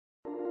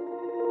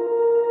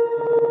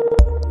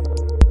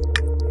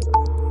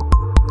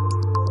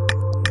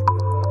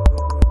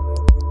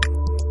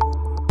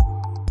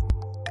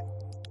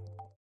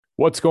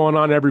What's going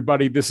on,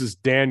 everybody? This is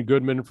Dan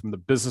Goodman from the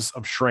Business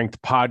of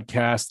Strength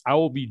podcast. I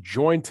will be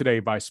joined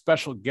today by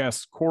special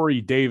guest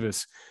Corey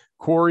Davis.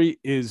 Corey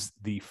is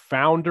the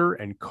founder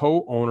and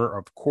co-owner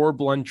of Core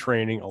Blend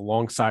Training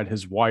alongside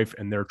his wife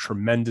and their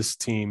tremendous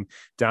team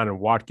down in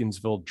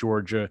Watkinsville,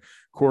 Georgia.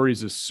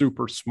 Corey's a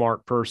super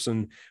smart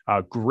person,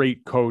 a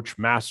great coach,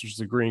 master's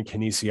degree in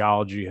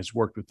kinesiology, has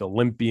worked with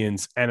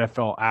Olympians,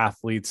 NFL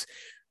athletes,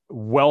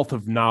 wealth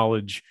of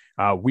knowledge.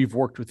 We've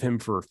worked with him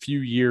for a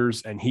few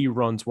years, and he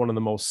runs one of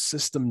the most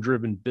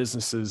system-driven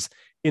businesses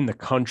in the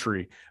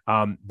country.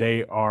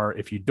 They are,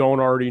 if you don't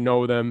already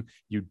know them,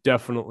 you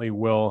definitely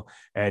will,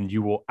 and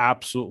you will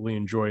absolutely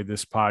enjoy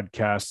this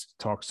podcast. It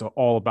talks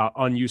all about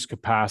unused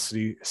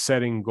capacity,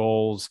 setting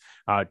goals,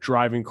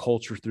 driving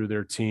culture through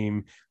their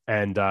team,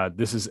 and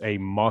this is a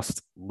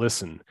must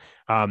listen.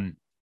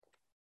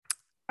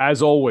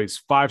 As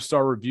always,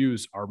 5-star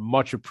reviews are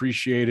much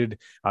appreciated.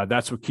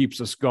 That's what keeps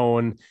us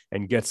going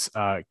and gets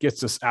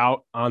us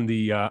out on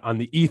the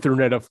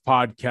Ethernet of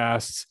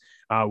podcasts.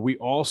 We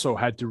also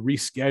had to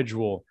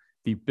reschedule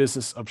the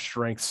Business of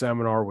Strength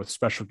seminar with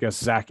special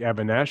guest Zach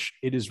Evanesh.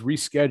 It is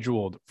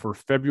rescheduled for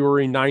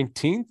February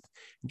 19th.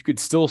 You could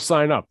still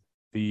sign up.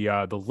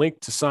 The link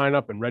to sign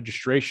up and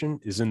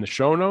registration is in the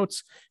show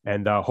notes,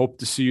 and hope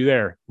to see you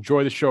there.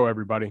 Enjoy the show,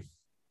 everybody.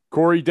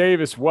 Corey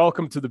Davis,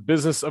 welcome to the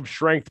Business of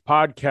Strength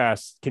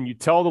podcast. Can you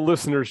tell the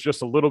listeners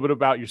just a little bit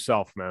about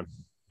yourself, man?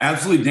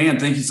 Absolutely, Dan.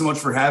 Thank you so much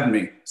for having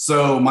me.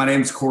 So my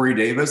name is Corey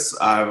Davis.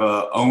 I've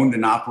owned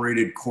and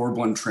operated Core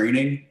Blend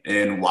Training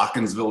in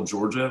Watkinsville,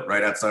 Georgia,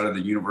 right outside of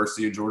the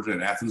University of Georgia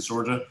in Athens,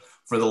 Georgia,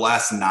 for the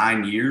last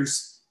 9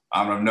 years.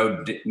 I've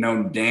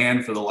known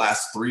Dan for the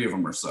last 3 of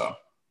them or so.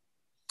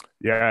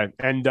 Yeah.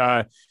 And,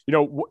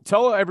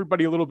 tell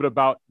everybody a little bit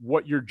about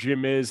what your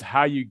gym is,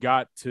 how you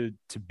got to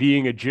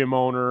being a gym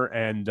owner,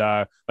 and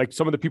like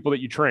some of the people that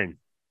you train.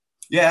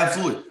 Yeah,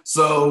 absolutely.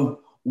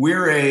 So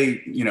we're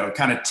a,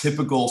 kind of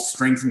typical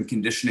strength and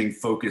conditioning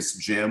focused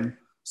gym.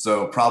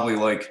 So probably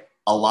like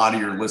a lot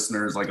of your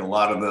listeners, like a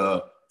lot of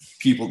the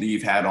people that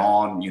you've had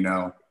on,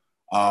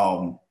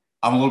 I'm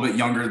a little bit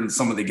younger than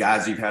some of the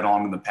guys you've had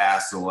on in the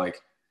past. So like,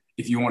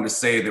 if you want to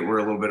say that we're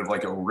a little bit of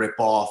like a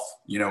rip-off,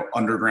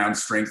 underground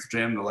strength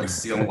gym to like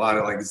steal a lot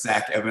of like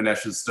Zach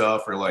Evanesh's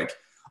stuff, or like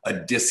a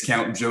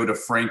discount Joe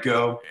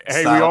DeFranco.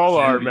 Hey, we all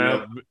are,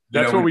 man.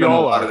 That's what we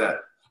all are. Of that.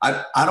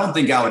 I don't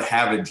think I would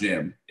have a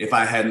gym if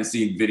I hadn't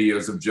seen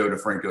videos of Joe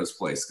DeFranco's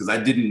place, because I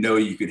didn't know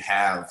you could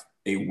have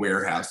a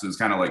warehouse. It was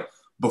kind of like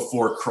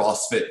before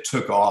CrossFit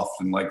took off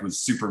and like was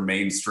super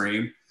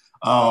mainstream.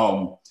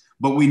 But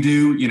we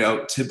do,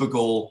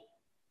 typical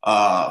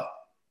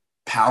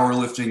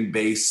powerlifting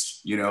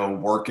based,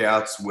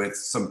 workouts with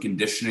some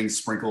conditioning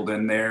sprinkled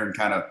in there, and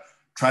kind of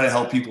try to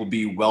help people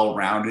be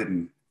well-rounded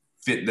and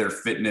fit their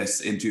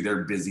fitness into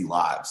their busy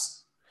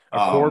lives.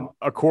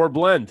 A core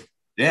blend.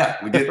 Yeah,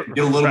 we get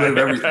a little bit of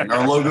everything.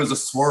 Our logo is a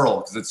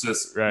swirl because it's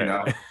just, getting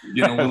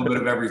a little bit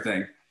of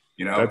everything.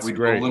 That's we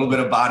great. do a little bit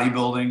of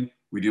bodybuilding.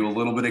 We do a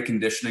little bit of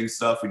conditioning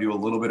stuff. We do a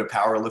little bit of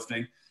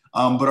powerlifting.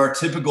 But our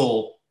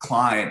typical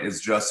client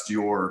is just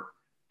your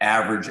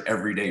average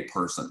everyday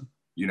person.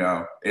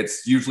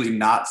 It's usually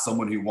not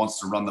someone who wants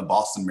to run the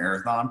Boston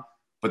Marathon,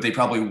 but they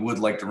probably would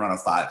like to run a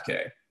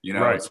 5K.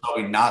 Right. It's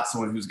probably not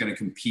someone who's going to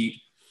compete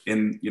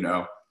in,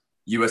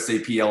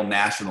 USAPL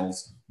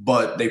nationals,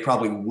 but they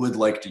probably would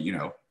like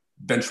to,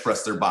 bench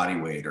press their body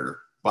weight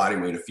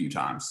a few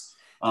times.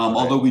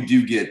 Although we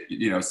do get,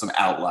 some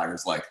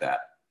outliers like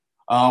that.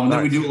 And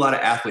then we do a lot of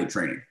athlete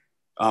training.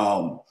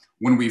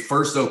 When we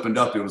first opened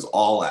up, it was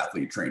all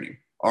athlete training.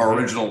 Our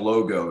original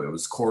logo, it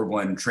was Core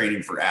Blend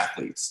Training for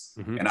Athletes.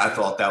 And I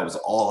thought that was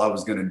all I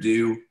was going to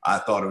do. I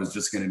thought it was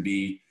just going to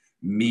be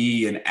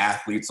me and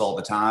athletes all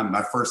the time.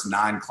 My first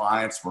 9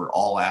 clients were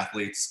all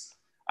athletes.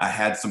 I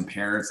had some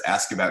parents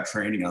ask about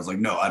training. I was like,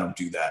 no, I don't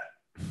do that.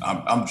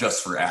 I'm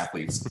just for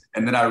athletes.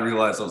 And then I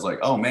realized, I was like,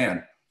 oh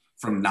man,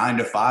 from 9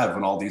 to 5,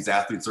 when all these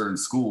athletes are in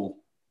school,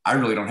 I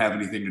really don't have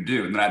anything to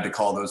do. And then I had to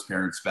call those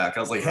parents back. I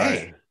was like,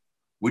 hey,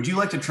 would you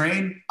like to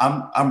train?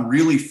 I'm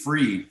really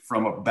free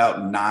from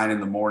about 9 in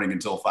the morning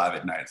until 5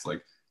 at night. It's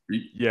like,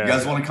 you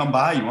guys want to come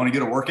by? You want to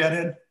get a workout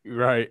in?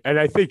 Right. And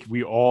I think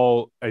we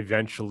all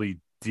eventually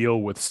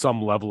deal with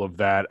some level of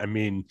that. I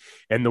mean,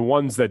 and the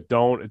ones that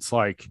don't, it's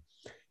like,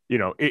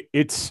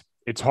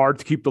 it's hard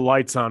to keep the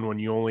lights on when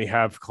you only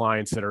have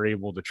clients that are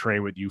able to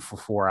train with you for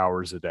 4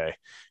 hours a day.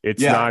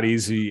 It's not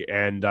easy,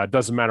 and it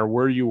doesn't matter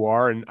where you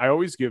are. And I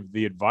always give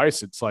the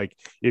advice. It's like,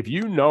 if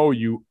you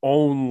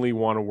only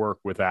want to work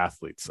with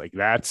athletes, like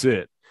that's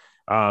it.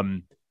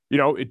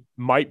 It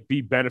might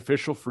be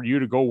beneficial for you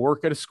to go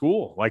work at a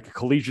school, like a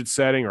collegiate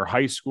setting or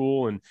high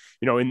school. And,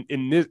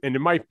 in this, and it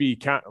might be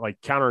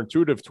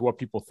counterintuitive to what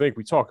people think.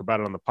 We talk about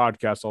it on the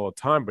podcast all the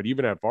time, but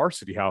even at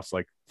Varsity House,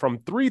 like from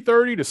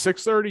 3:30 to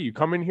 6:30, you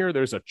come in here,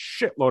 there's a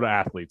shitload of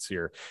athletes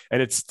here, and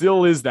it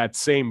still is that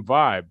same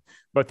vibe.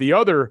 But the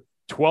other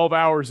 12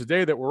 hours a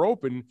day that we're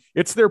open,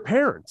 it's their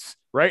parents,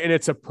 right? And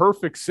it's a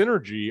perfect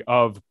synergy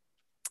of,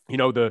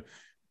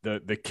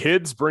 the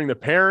kids bring the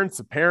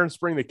parents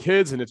bring the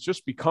kids, and it's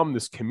just become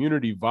this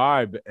community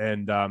vibe,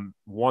 and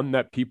one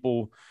that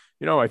people,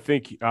 I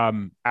think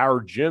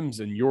our gyms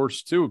and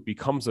yours too, it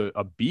becomes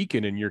a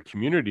beacon in your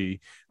community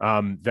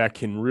that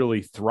can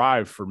really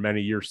thrive for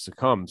many years to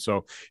come.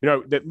 So,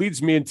 that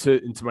leads me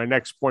into my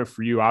next point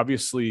for you.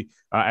 Obviously,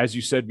 as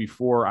you said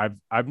before,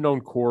 I've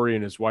known Corey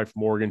and his wife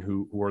Morgan,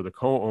 who are the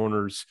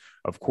co-owners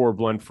of Core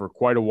Blend, for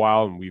quite a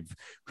while, and we've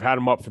had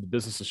them up for the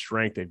Business of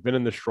Strength. They've been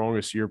in the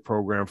Strongest Year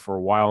program for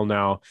a while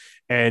now,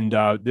 and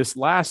this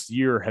last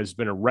year has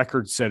been a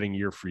record-setting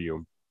year for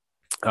you.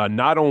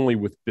 Not only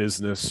with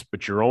business,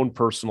 but your own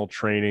personal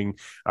training.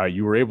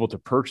 You were able to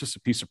purchase a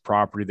piece of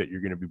property that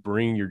you're going to be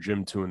bringing your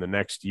gym to in the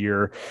next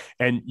year.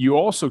 And you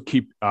also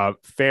keep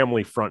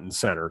family front and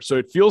center. So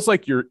it feels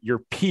like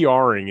you're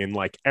PRing in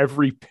like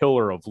every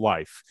pillar of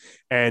life.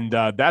 And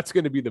that's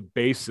going to be the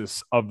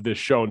basis of this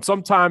show. And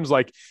sometimes,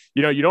 like,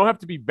 you don't have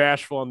to be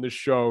bashful on this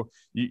show.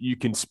 You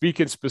can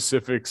speak in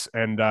specifics.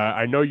 And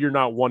I know you're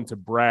not one to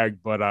brag,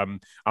 but I'm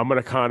going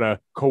to kind of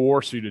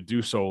coerce you to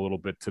do so a little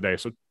bit today.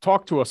 So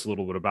talk to us a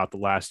little bit about the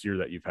last year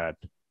that you've had.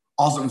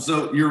 Awesome.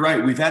 So you're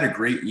right. We've had a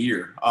great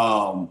year,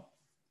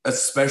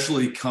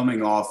 especially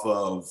coming off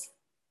of,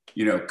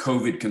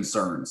 COVID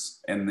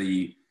concerns and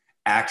the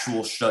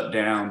actual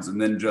shutdowns,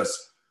 and then just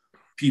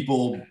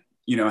people,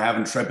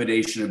 having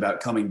trepidation about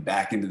coming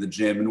back into the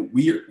gym. And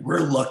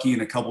we're lucky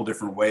in a couple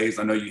different ways.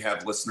 I know you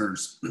have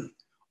listeners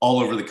all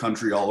over the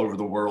country, all over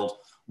the world.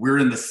 We're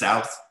in the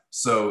South,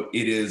 so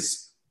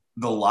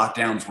the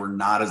lockdowns were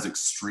not as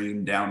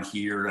extreme down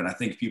here. And I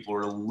think people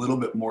are a little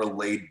bit more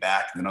laid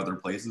back than other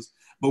places,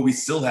 but we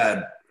still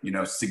had,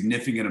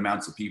 significant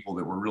amounts of people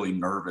that were really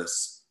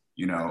nervous,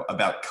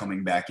 about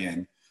coming back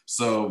in.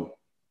 So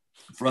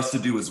for us to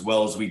do as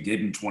well as we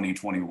did in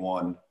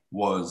 2021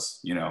 was,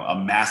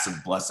 a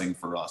massive blessing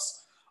for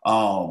us.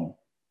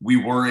 We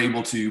were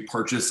able to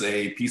purchase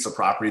a piece of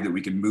property that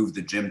we can move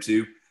the gym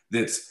to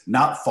that's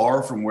not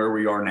far from where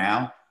we are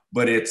now,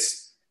 but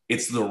it's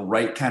the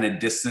right kind of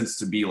distance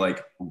to be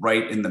like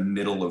right in the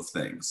middle of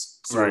things.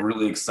 So We're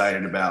really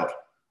excited about,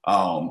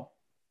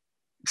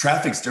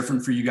 traffic's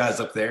different for you guys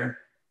up there,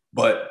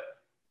 but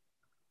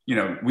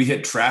we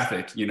hit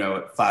traffic,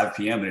 at 5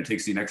 p.m. and it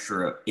takes you an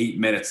extra 8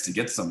 minutes to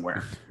get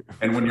somewhere.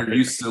 And when you're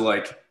used to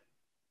like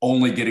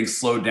only getting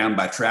slowed down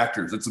by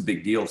tractors, it's a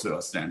big deal to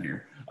us down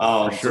here.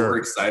 Sure. So we're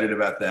excited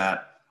about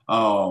that.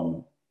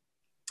 And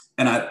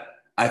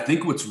I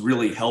think what's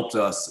really helped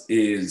us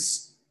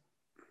is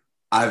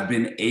I've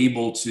been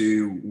able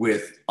to,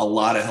 with a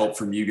lot of help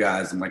from you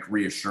guys and like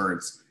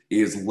reassurance,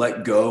 is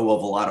let go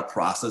of a lot of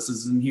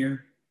processes in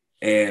here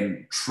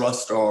and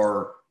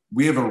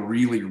we have a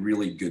really,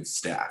 really good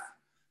staff.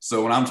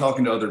 So when I'm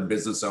talking to other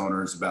business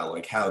owners about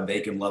like how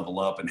they can level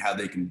up and how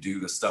they can do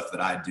the stuff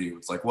that I do,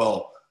 it's like,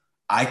 well,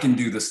 I can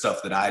do the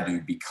stuff that I do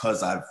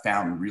because I've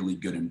found really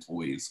good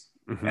employees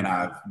and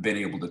I've been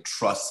able to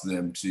trust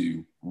them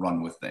to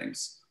run with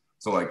things.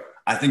 So like,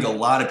 I think a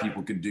lot of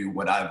people could do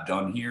what I've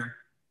done here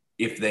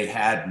if they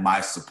had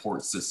my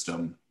support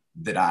system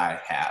that I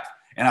have.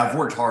 And I've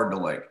worked hard to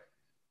like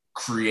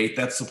create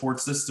that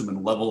support system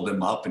and level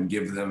them up and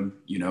give them,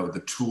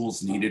 the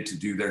tools needed to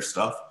do their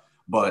stuff.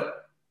 But,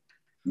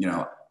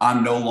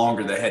 I'm no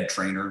longer the head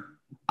trainer.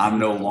 I'm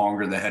no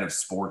longer the head of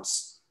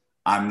sports.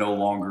 I'm no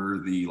longer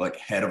the like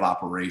head of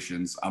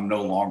operations. I'm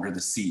no longer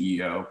the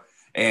CEO.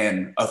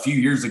 And a few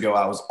years ago,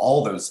 I was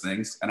all those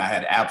things and I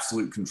had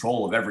absolute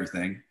control of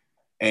everything.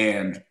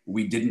 And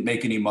we didn't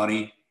make any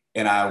money.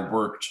 And I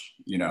worked,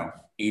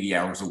 80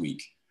 hours a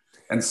week.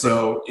 And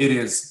so it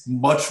is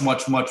much,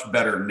 much, much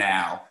better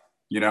now,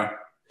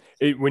 I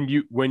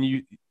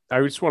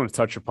just want to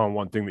touch upon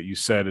one thing that you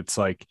said. It's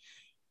like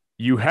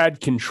you had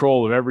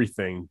control of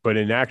everything, but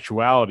in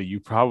actuality, you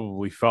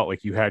probably felt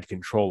like you had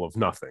control of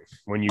nothing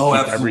when you keep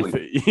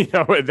absolutely.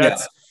 Everything.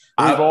 That's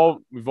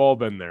we've all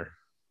been there.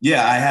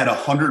 Yeah, I had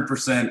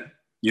 100%,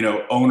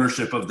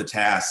 ownership of the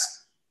task,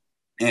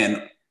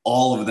 and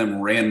all of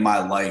them ran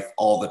my life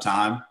all the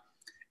time.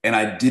 And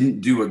I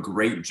didn't do a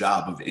great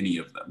job of any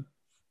of them.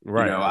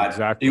 Right.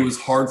 Exactly. It was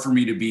hard for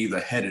me to be the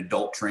head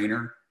adult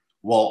trainer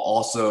while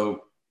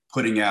also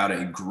putting out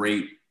a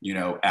great,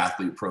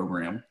 athlete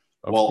program,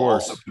 while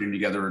also putting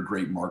together a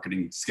great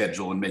marketing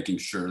schedule and making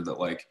sure that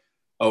like,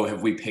 oh,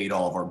 have we paid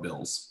all of our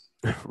bills?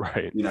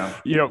 Right.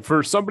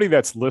 For somebody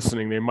that's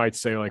listening, they might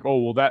say like,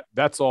 oh, well,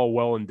 that's all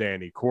well and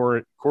dandy.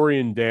 Corey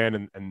and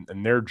Dan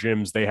and their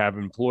gyms, they have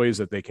employees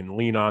that they can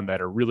lean on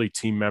that are really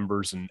team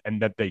members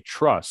and that they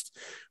trust.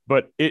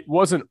 But it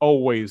wasn't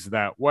always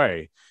that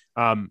way.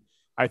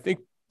 I think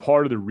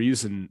part of the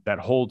reason that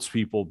holds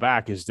people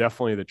back is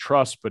definitely the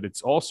trust, but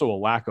it's also a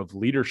lack of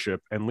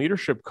leadership. And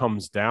leadership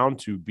comes down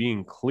to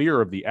being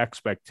clear of the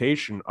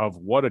expectation of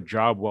what a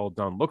job well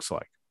done looks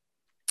like.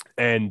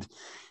 And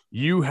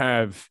you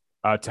have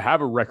to have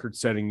a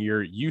record-setting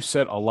year, you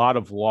set a lot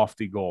of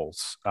lofty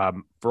goals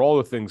for all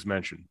the things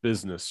mentioned: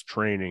 business,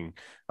 training,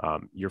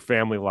 your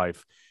family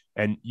life.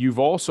 And you've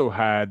also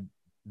had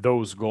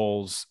those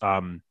goals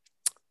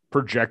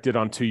projected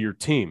onto your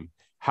team.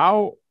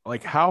 How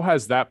like, how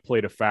has that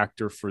played a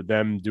factor for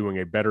them doing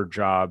a better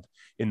job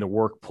in the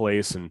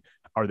workplace? And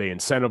are they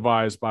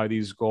incentivized by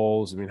these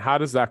goals? I mean, how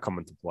does that come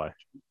into play?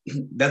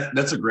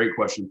 That's a great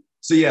question.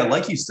 So yeah,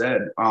 like you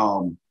said,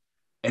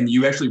 and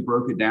you actually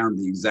broke it down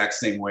the exact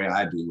same way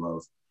I do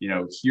of,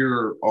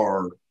 here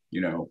are,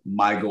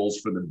 my goals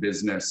for the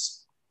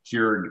business.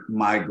 Here are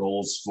my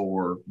goals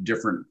for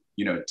different,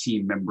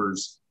 team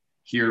members.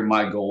 Here are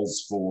my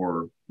goals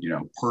for,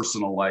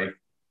 personal life.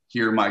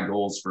 Here are my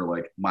goals for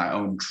like my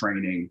own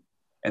training.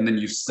 And then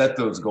you set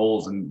those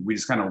goals and we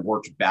just kind of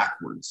worked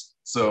backwards.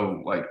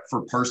 So like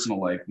for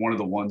personal life, one of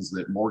the ones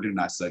that Morgan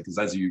and I said, because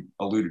as you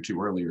alluded to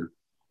earlier,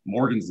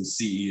 Morgan's the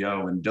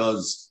CEO and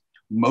does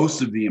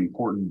most of the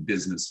important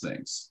business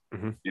things.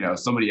 Mm-hmm.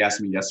 Somebody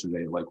asked me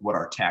yesterday, like what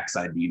our tax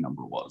ID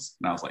number was.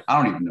 And I was like,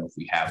 I don't even know if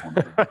we have one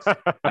of those.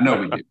 I know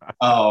we do.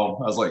 I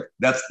was like,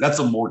 that's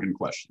a Morgan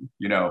question.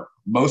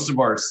 Most of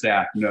our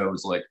staff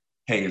knows like,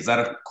 hey, is that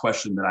a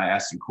question that I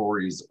asked in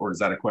Corey's or is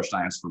that a question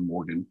I asked for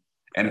Morgan?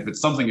 And if it's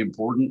something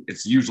important,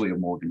 it's usually a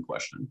Morgan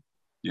question.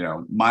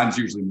 Mine's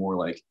usually more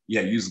like,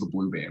 yeah, use the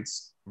blue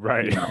bands.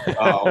 Right.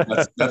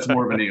 That's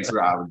more of an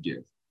answer I would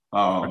give.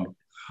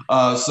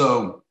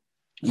 So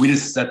we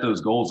just set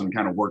those goals and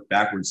kind of work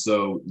backwards.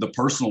 So the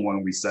personal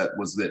one we set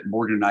was that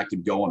Morgan and I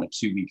could go on a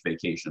 2-week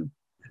vacation,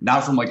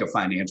 not from like a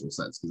financial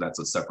sense, because that's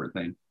a separate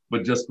thing,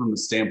 but just from the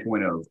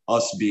standpoint of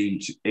us being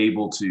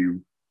able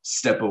to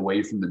step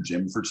away from the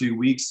gym for 2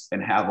 weeks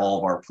and have all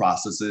of our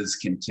processes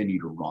continue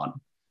to run.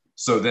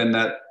 So then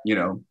that,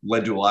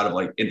 led to a lot of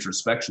like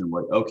introspection,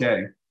 like,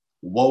 okay,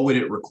 what would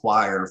it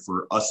require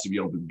for us to be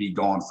able to be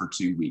gone for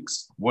 2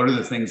 weeks? What are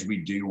the things we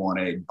do on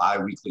a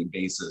bi-weekly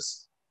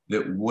basis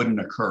that wouldn't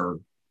occur?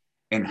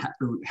 And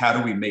how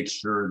do we make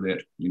sure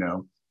that,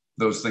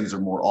 those things are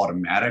more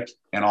automatic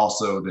and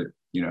also that,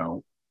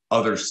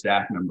 other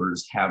staff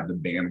members have the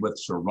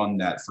bandwidth to run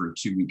that for a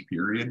 2-week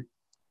period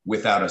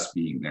without us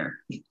being there.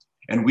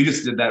 And we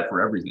just did that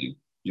for everything.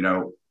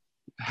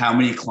 How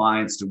many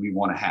clients do we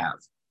want to have?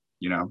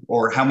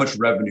 Or how much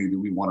revenue do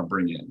we want to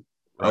bring in?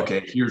 Right.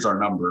 Okay, here's our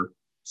number.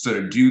 So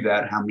to do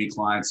that, how many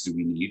clients do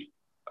we need?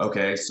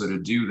 Okay, so to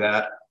do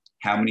that,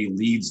 how many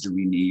leads do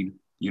we need,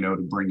 to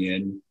bring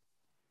in?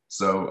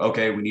 So,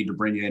 okay, we need to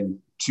bring in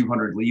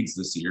 200 leads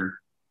this year.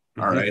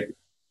 Mm-hmm. All right.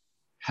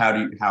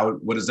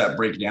 What does that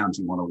break down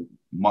to on a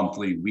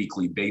monthly,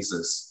 weekly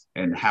basis?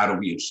 And how do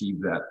we achieve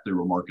that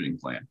through a marketing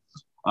plan?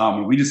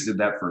 We just did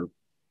that for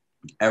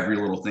every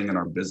little thing in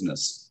our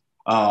business.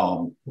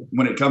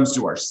 When it comes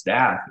to our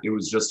staff, it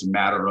was just a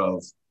matter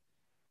of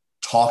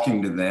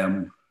talking to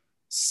them,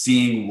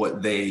 seeing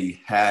what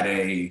they had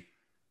a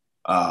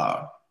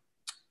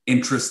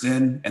interest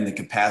in and the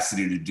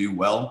capacity to do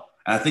well.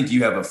 And I think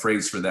you have a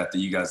phrase for that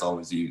you guys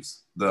always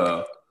use.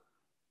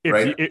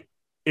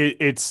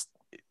 It's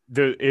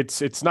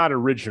not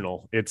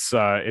original. It's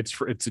a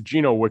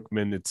Gino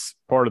Wickman. It's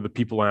part of the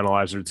people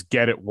analyzer. It's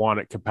get it, want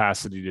it,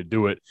 capacity to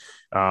do it.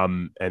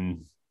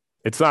 And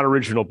it's not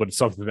original, but it's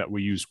something that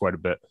we use quite a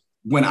bit.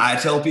 When I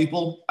tell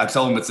people, I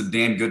tell them it's a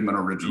Dan Goodman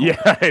original.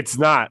 Yeah, it's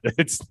not.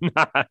 It's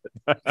not.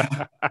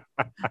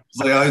 It's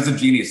like, oh, he's a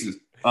genius.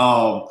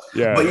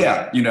 Yeah. But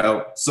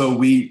yeah, so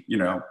we,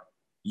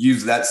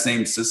 use that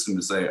same system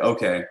to say,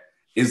 okay,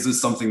 is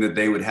this something that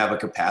they would have a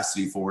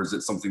capacity for? Is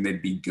it something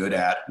they'd be good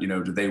at?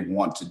 Do they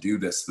want to do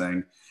this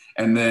thing?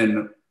 And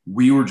then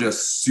we were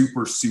just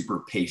super, super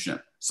patient.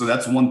 So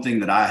that's one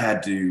thing that I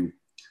had to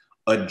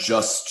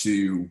adjust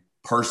to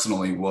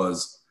personally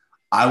was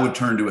I would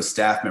turn to a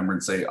staff member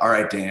and say, all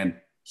right, Dan,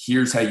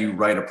 here's how you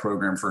write a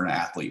program for an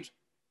athlete.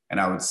 And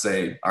I would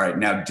say, all right,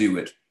 now do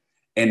it.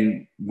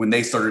 And when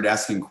they started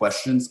asking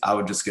questions, I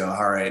would just go,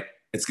 all right,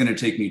 it's going to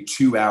take me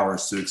 2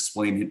 hours to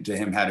explain to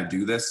him how to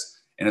do this.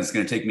 And it's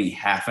going to take me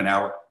half an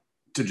hour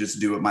to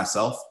just do it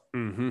myself.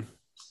 Mm-hmm.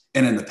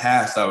 And in the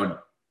past, I would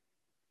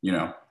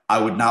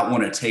not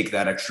want to take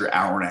that extra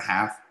hour and a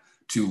half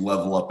to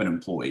level up an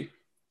employee.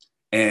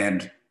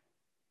 And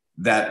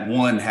that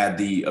one had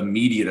the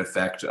immediate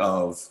effect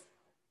of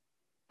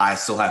I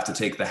still have to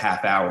take the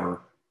half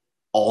hour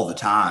all the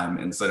time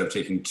instead of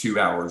taking 2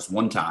 hours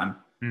one time.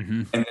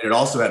 Mm-hmm. And it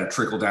also had a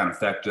trickle down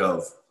effect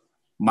of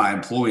my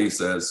employee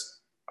says,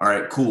 all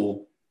right,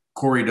 cool.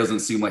 Corey doesn't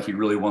seem like he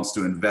really wants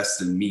to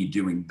invest in me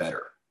doing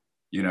better,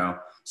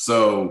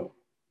 So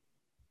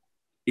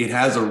it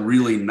has a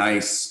really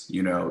nice,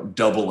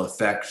 double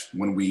effect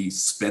when we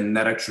spend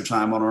that extra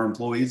time on our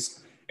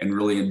employees and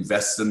really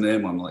invest in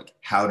them on like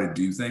how to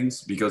do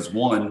things. Because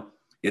one,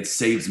 it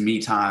saves me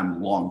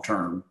time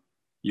long-term,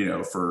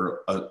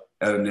 for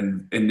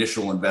an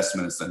initial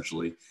investment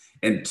essentially.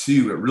 And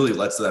two, it really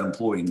lets that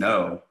employee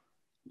know,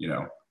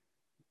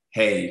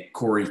 hey,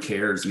 Corey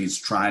cares and he's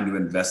trying to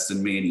invest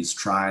in me and he's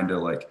trying to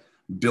like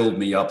build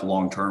me up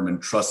long-term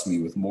and trust me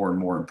with more and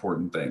more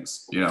important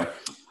things.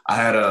 I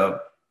had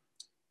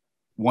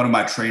one of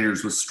my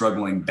trainers was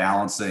struggling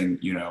balancing,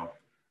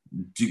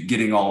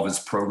 getting all of his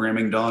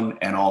programming done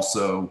and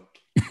also,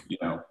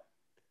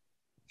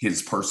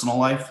 his personal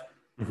life.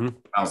 Mm-hmm.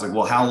 I was like,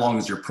 well, how long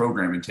is your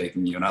programming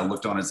taking you? And I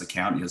looked on his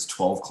account. He has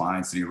 12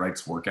 clients that he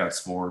writes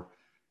workouts for.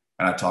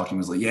 And I talked to him, he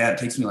was like, yeah, it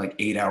takes me like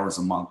 8 hours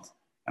a month.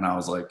 And I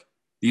was like,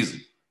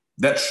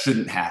 that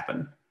shouldn't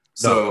happen.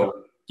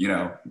 So,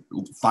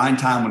 find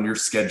time on your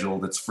schedule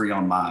that's free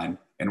on mine.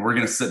 And we're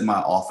going to sit in my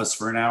office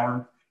for an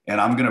hour and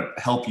I'm going to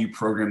help you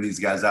program these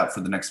guys out for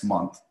the next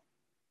month.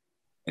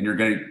 And you're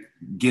going to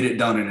get it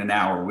done in an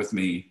hour with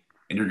me.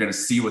 And you're going to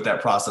see what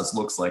that process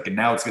looks like. And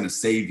now it's going to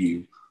save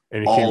you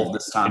all of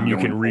this time. And you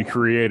can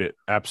recreate it.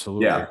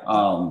 Absolutely. Yeah.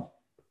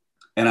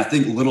 And I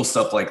think little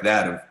stuff like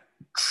that, of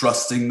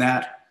trusting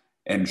that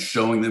and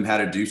showing them how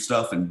to do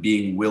stuff and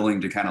being willing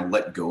to kind of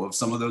let go of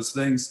some of those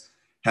things,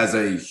 has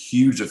a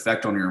huge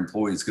effect on your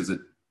employees, because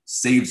it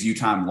saves you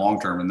time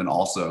long-term. And then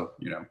also,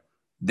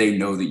 they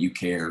know that you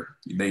care.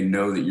 They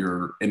know that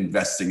you're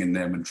investing in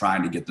them and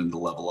trying to get them to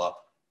level up.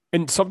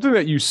 And something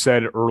that you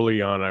said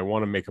early on, I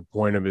want to make a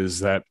point of,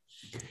 is that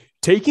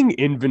taking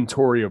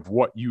inventory of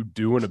what you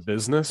do in a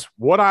business,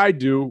 what I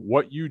do,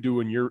 what you do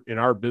in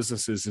our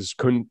businesses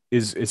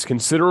is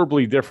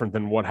considerably different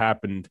than what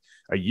happened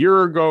a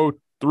year ago,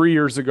 3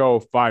 years ago,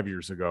 5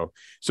 years ago.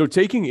 So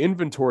taking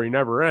inventory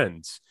never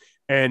ends.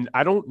 And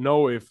I don't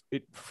know if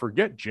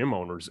forget gym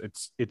owners,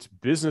 it's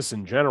business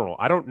in general.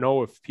 I don't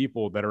know if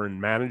people that are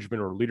in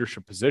management or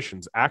leadership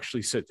positions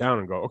actually sit down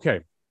and go,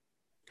 okay,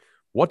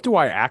 what do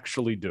I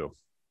actually do?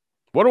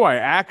 What do I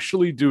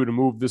actually do to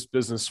move this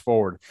business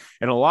forward?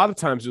 And a lot of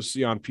times you'll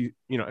see on,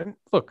 and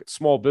look,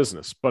 small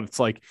business, but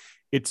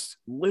it's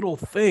little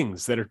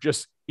things that are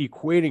just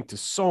equating to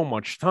so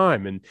much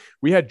time. And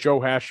we had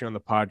Joe Hashing on the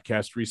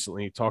podcast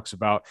recently. He talks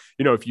about,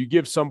 if you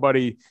give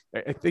somebody,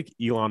 I think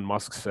Elon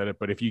Musk said it,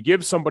 but if you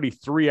give somebody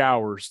 3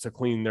 hours to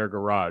clean their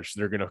garage,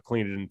 they're going to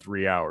clean it in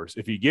 3 hours.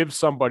 If you give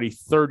somebody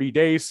 30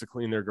 days to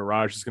clean their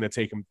garage, it's going to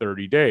take them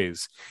 30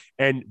 days.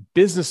 And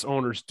business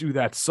owners do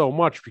that so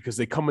much because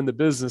they come in the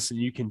business and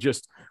you can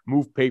just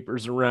move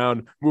papers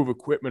around, move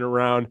equipment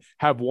around,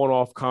 have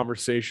one-off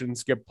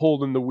conversations, get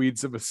pulled in the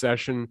weeds of a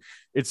session.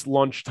 It's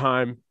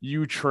lunchtime,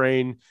 you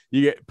train,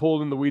 you get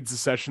pulled in the weeds of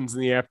sessions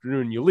in the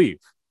afternoon, you leave.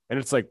 And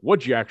it's like,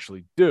 what'd you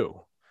actually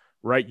do?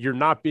 Right? You're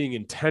not being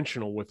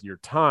intentional with your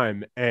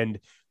time. And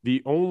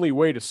the only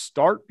way to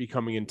start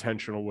becoming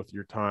intentional with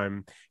your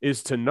time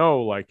is to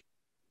know, like,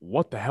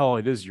 what the hell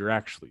it is you're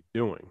actually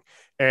doing.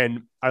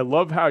 And I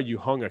love how you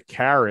hung a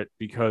carrot,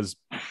 because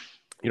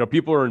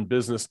people are in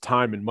business,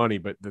 time and money,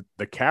 but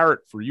the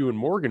carrot for you and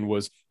Morgan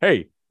was,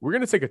 hey, we're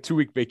going to take a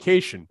 2-week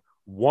vacation.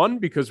 One,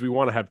 because we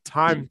want to have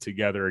time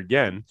together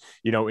again,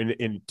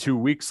 in 2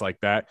 weeks like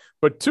that.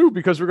 But two,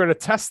 because we're going to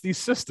test these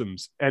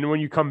systems. And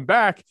when you come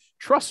back,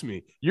 trust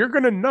me, you're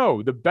going to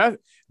know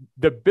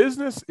the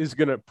business is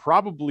going to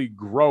probably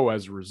grow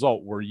as a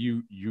result where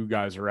you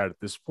guys are at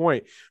this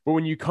point. But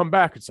when you come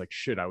back, it's like,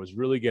 shit, I was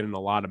really getting a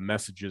lot of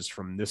messages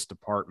from this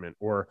department,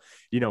 or,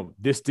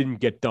 this didn't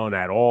get done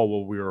at all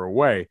while we were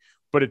away.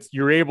 But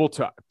you're able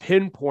to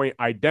pinpoint,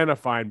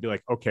 identify, and be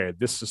like, okay,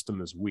 this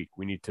system is weak.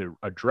 We need to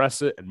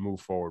address it and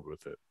move forward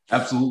with it.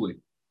 Absolutely.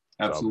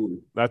 So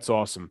that's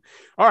awesome.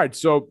 All right.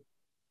 So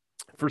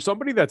for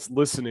somebody that's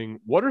listening,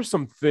 what are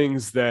some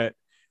things that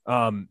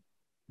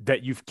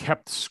you've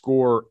kept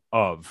score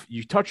of?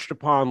 You touched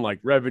upon like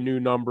revenue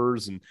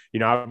numbers, and,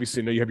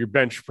 obviously you have your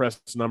bench press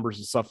numbers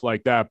and stuff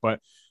like that. But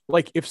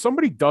like, if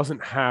somebody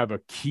doesn't have a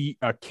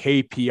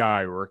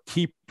KPI or a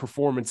key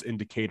performance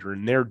indicator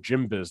in their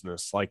gym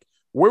business, like,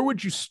 where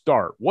would you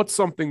start? What's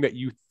something that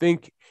you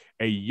think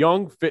a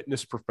young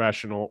fitness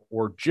professional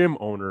or gym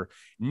owner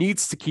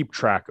needs to keep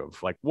track of?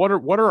 Like, what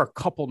are a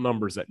couple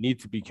numbers that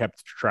need to be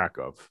kept track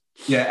of?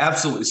 Yeah,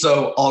 absolutely.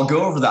 So I'll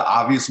go over the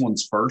obvious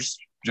ones first,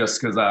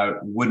 just because I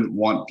wouldn't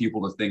want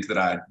people to think that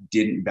I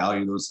didn't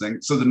value those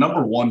things. So the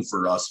number one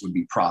for us would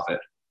be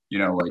profit.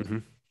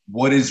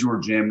 What is your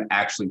gym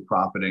actually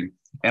profiting?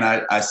 And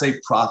I say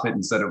profit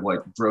instead of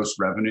like gross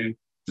revenue,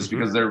 just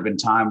because there have been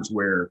times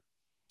where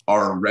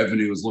our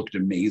revenue has looked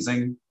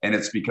amazing, and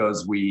it's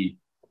because we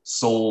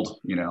sold,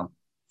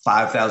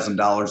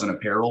 $5,000 in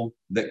apparel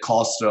that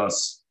cost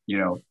us,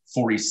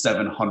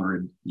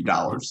 $4,700.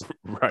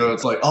 Right. So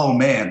it's like, oh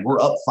man, we're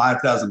up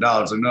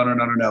 $5,000. And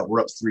no, we're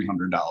up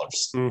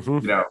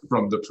 $300,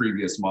 from the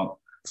previous month.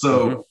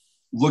 So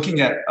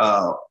looking at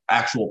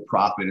actual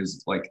profit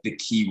is like the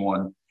key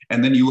one.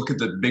 And then you look at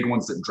the big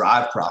ones that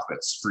drive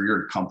profits for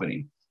your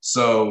company.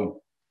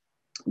 So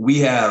we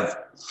have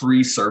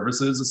 3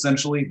 services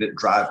essentially that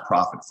drive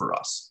profit for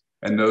us.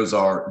 And those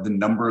are the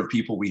number of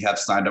people we have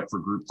signed up for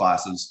group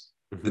classes,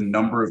 the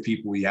number of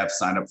people we have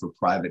signed up for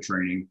private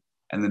training,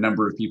 and the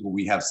number of people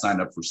we have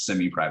signed up for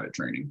semi-private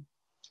training.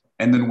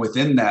 And then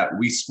within that,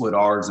 we split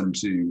ours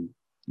into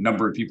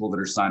number of people that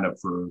are signed up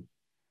for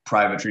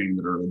private training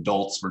that are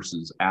adults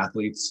versus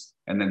athletes,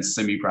 and then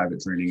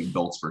semi-private training,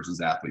 adults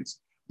versus athletes.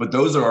 But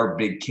those are our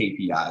big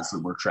KPIs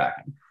that we're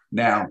tracking.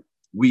 Now,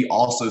 we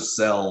also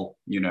sell,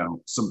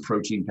 some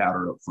protein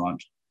powder up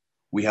front.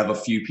 We have a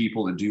few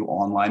people that do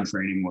online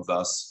training with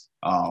us.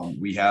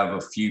 We have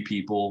a few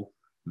people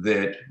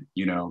that,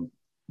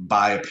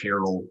 buy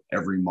apparel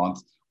every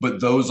month, but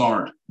those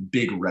aren't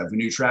big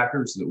revenue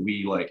trackers that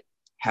we like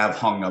have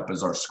hung up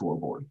as our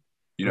scoreboard.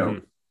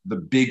 The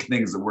big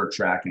things that we're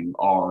tracking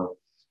are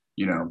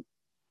you know,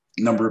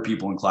 number of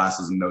people in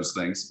classes and those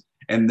things.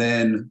 And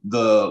then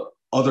the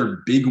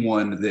other big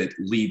one that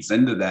leads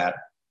into that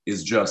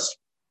is just,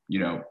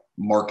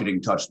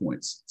 marketing touch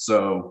points.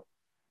 So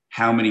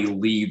how many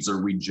leads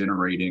are we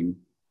generating,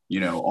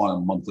 on a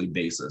monthly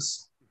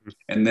basis?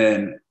 And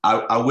then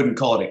I wouldn't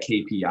call it a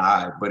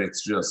KPI, but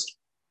it's just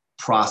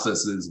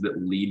processes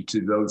that lead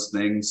to those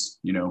things,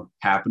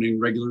 happening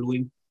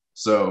regularly.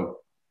 So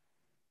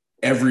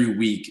every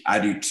week I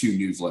do 2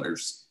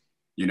 newsletters,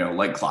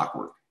 like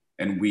clockwork,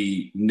 and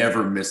we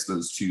never miss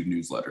those 2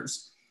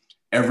 newsletters.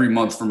 Every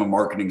month from a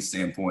marketing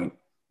standpoint,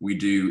 we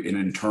do an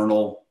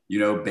internal,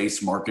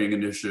 based marketing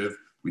initiative.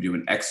 We do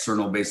an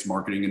external based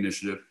marketing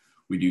initiative.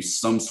 We do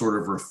some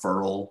sort of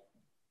referral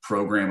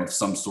program of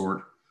some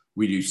sort.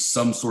 We do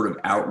some sort of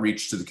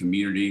outreach to the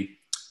community.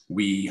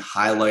 We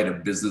highlight a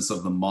business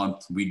of the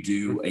month. We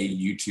do a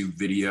YouTube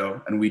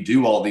video, and we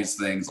do all these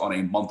things on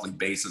a monthly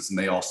basis, and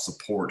they all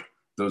support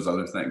those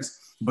other things.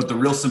 But the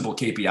real simple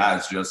KPI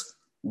is just,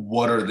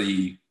 what are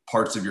the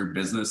parts of your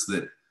business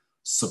that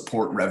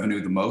support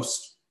revenue the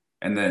most?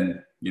 And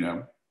then,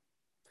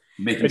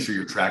 making sure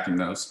you're tracking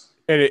those.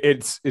 And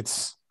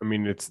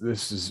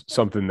this is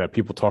something that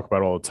people talk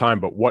about all the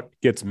time, but what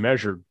gets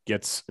measured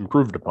gets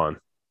improved upon.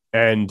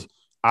 And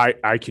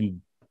I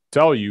can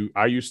tell you,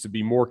 I used to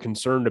be more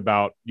concerned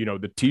about,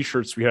 the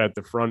t-shirts we had at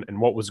the front and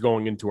what was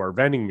going into our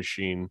vending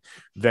machine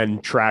than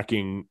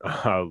tracking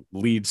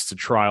leads to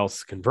trials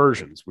to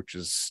conversions, which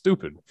is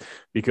stupid,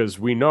 because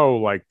we know,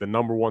 like, the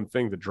number one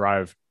thing to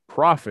drive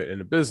profit in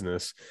a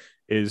business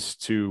is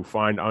to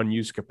find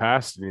unused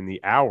capacity in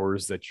the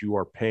hours that you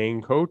are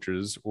paying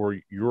coaches or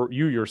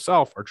you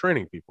yourself are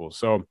training people.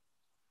 So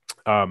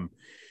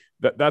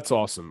that's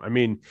awesome. I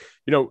mean,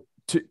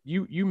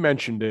 you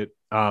mentioned it,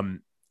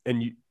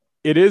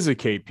 it is a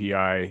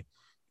KPI.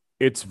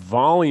 It's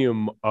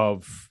volume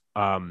of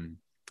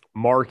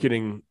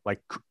marketing,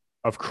 like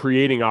of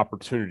creating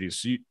opportunities.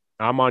 So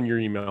I'm on your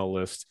email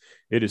list.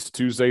 It is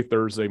Tuesday,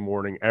 Thursday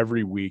morning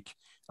every week.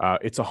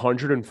 It's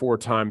 104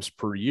 times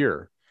per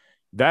year.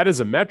 That is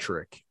a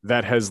metric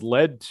that has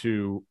led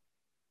to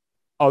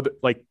other,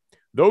 like,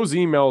 those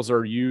emails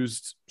are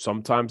used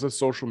sometimes as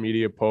social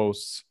media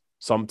posts.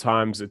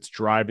 Sometimes it's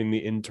driving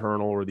the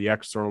internal or the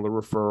external, the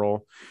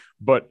referral,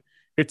 but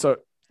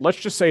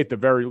let's just say at the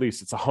very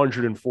least, it's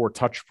 104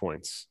 touch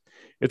points.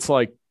 It's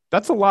like,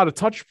 that's a lot of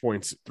touch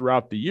points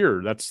throughout the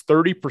year. That's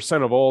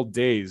 30% of all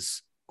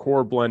days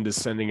Core Blend is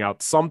sending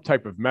out some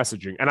type of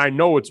messaging. And I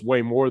know it's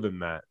way more than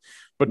that.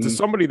 But to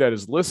somebody that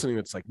is listening,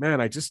 it's like, man,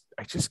 I just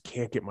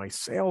can't get my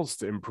sales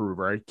to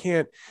improve, or I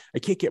can't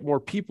get more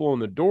people in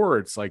the door.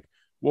 It's like,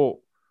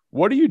 well,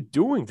 what are you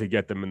doing to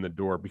get them in the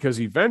door?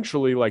 Because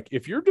eventually, like,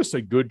 if you're just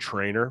a good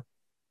trainer,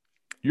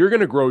 you're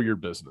going to grow your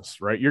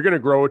business, right? You're going to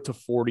grow it to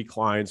 40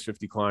 clients,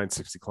 50 clients,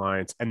 60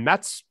 clients, and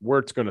that's where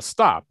it's going to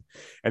stop.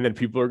 And then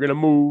people are going to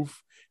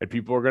move, and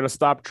people are going to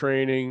stop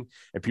training,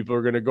 and people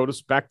are going to go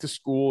back to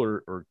school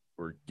or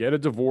get a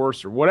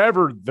divorce or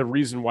whatever the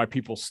reason why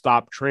people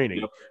stop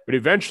training. Yep. But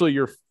eventually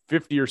your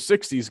 50 or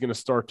 60 is going to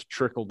start to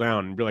trickle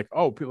down and be like,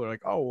 oh, people are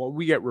like, oh, well,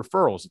 we get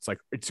referrals. It's like,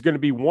 it's going to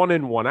be 1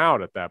 in, 1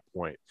 out at that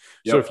point.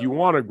 Yep. So if you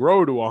want to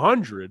grow to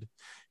 100,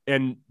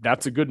 and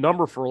that's a good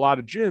number for a lot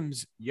of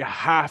gyms, you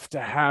have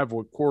to have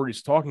what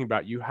Corey's talking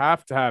about. You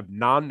have to have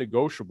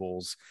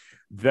non-negotiables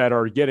that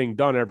are getting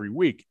done every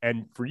week.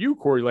 And for you,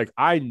 Corey, like,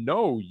 I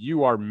know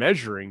you are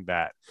measuring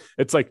that.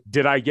 It's like,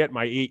 did I get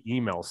my 8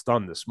 emails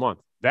done this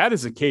month? That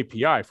is a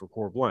KPI for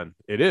Core Blend.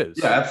 It is.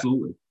 Yeah,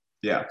 absolutely.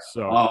 Yeah.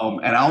 So,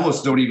 and I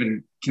almost don't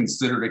even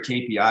consider it a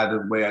KPI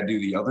the way I do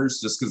the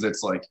others, just because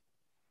it's like,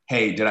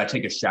 hey, did I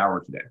take a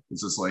shower today?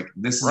 It's just like,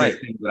 this is a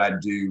thing that I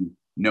do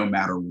no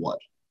matter what,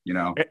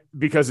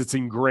 because it's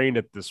ingrained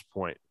at this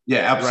point.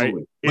 Yeah,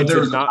 absolutely. Right? But there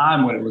was a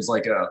time when it was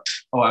like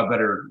I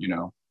better,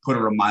 put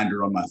a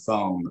reminder on my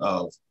phone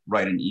of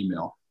write an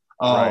email.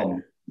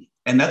 And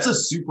that's a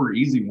super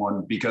easy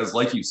one because,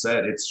 like you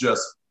said, it's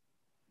just,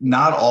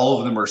 not all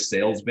of them are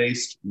sales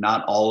based.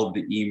 Not all of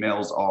the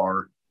emails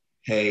are,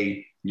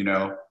 hey,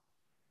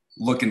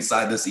 look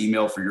inside this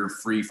email for your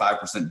free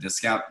 5%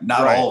 discount.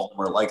 Not all of them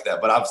are like that,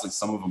 but obviously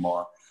some of them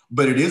are.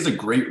 But it is a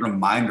great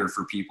reminder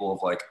for people of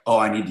like, oh,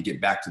 I need to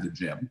get back to the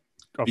gym.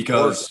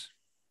 Because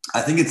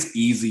I think it's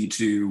easy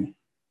to,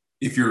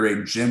 if you're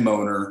a gym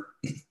owner,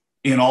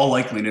 in all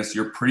likeliness,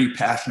 you're pretty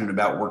passionate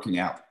about working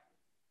out.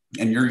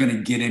 And you're going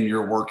to get in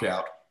your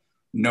workout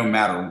no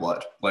matter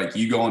what. Like,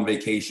 you go on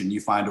vacation,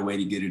 you find a way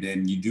to get it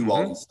in, you do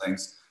all these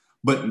things.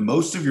 But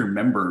most of your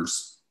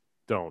members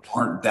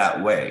aren't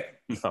that way.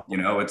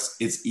 No.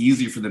 It's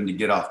easy for them to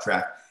get off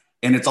track.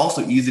 And it's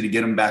also easy to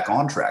get them back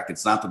on track.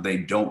 It's not that they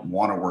don't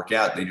want to work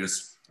out.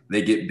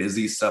 They get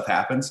busy, stuff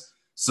happens.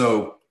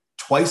 So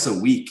twice a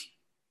week,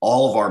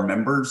 all of our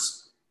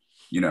members,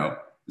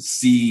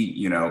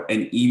 see,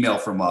 an email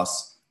from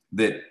us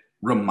that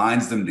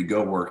reminds them to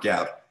go work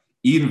out.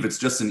 Even if it's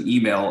just an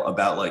email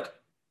about like,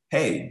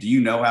 hey, do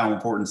you know how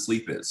important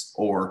sleep is?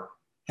 Or,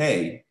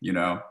 hey,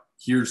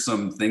 here's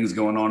some things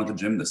going on at the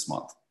gym this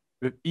month.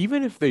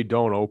 Even if they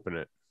don't open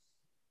it,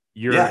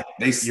 Yeah,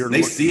 they see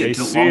it see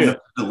long it. enough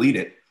to delete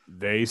it.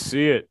 They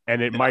see it,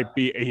 and it might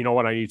be, you know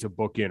what, I need to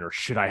book in, or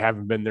shit, I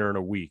haven't been there in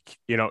a week.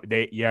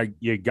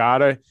 You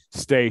gotta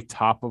stay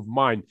top of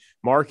mind.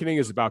 Marketing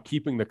is about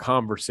keeping the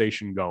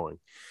conversation going.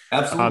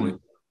 Absolutely.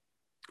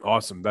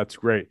 Awesome. That's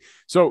great.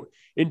 So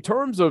in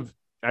terms of,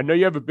 I know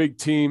you have a big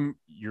team.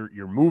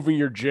 You're moving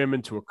your gym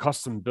into a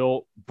custom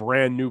built,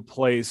 brand new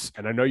place,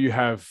 and I know you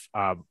have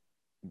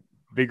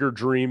bigger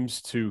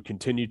dreams to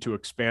continue to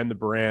expand the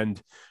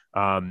brand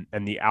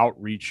and the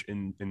outreach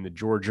in the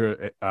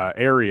Georgia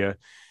area.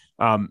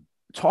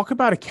 Talk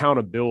about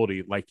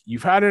accountability. Like,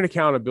 you've had an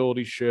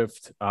accountability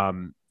shift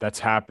that's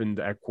happened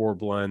at Core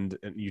Blend,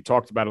 and you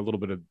talked about a little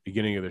bit at the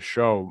beginning of the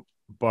show.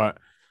 But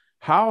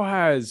how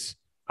has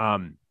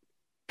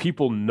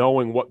people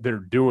knowing what they're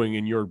doing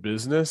in your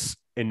business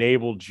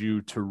enabled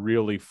you to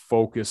really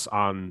focus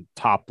on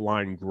top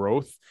line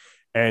growth,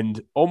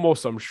 and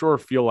almost, I'm sure,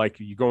 feel like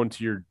you go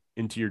into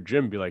your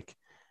gym, be like,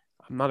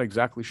 I'm not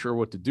exactly sure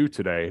what to do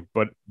today,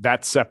 but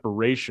that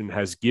separation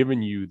has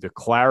given you the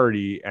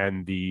clarity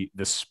and the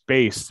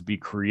space to be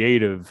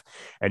creative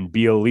and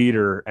be a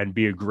leader and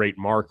be a great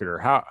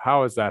marketer.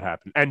 How has that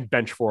happened? And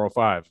bench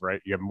 405,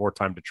 right? You have more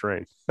time to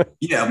train.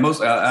 Yeah,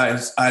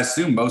 I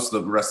assume most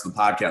of the rest of the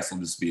podcast will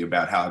just be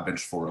about how I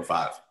benched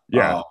 405.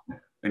 Yeah.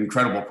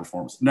 Incredible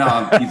performance.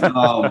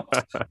 No,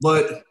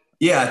 but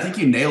yeah, I think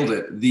you nailed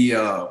it.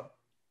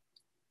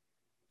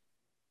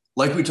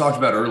 Like we talked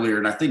about earlier,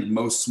 and I think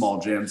most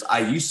small gyms,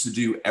 I used to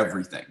do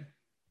everything.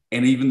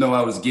 And even though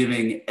I was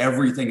giving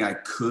everything I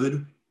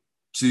could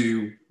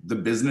to the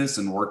business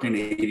and working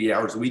 80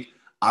 hours a week,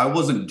 I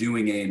wasn't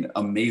doing an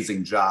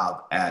amazing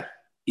job at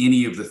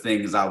any of the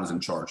things I was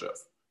in charge of,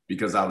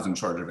 because I was in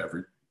charge of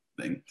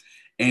everything.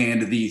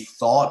 And the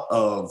thought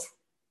of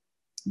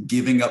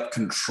giving up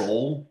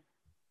control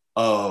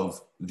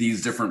of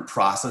these different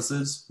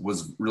processes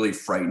was really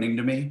frightening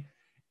to me.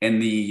 And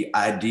the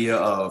idea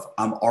of,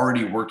 I'm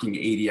already working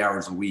 80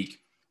 hours a week.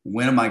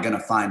 When am I going to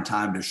find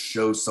time to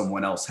show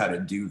someone else how to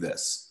do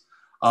this?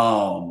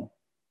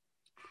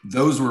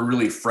 Those were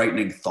really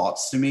frightening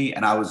thoughts to me,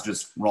 and I was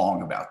just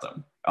wrong about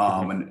them.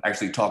 And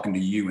actually talking to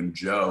you and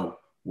Joe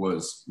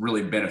was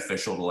really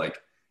beneficial to like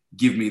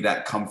give me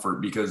that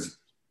comfort, because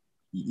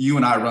you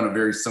and I run a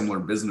very similar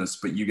business,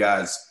 but you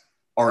guys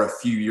are a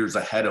few years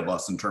ahead of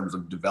us in terms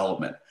of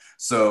development.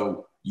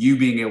 So you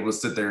being able to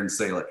sit there and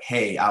say like,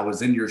 hey, I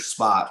was in your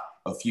spot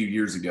a few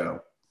years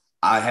ago.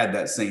 I had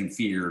that same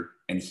fear,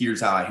 and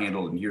here's how I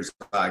handled it, and here's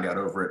how I got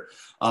over it,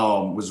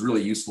 was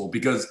really useful,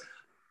 because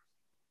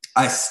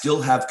I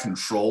still have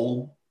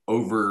control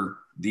over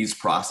these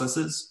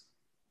processes.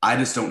 I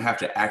just don't have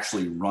to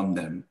actually run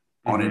them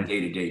on a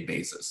day-to-day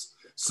basis.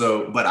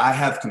 So, but I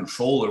have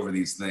control over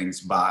these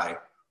things by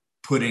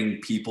putting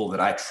people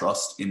that I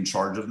trust in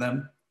charge of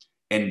them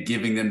and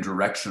giving them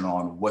direction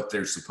on what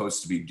they're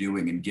supposed to be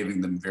doing, and giving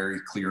them very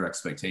clear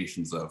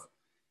expectations of,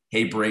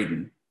 hey,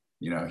 Braden,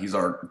 he's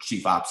our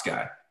chief ops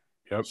guy.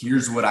 Yep.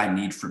 Here's what I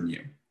need from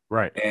you.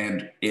 Right.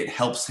 And it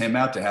helps him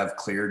out to have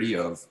clarity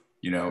of,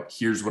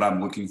 here's what I'm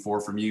looking for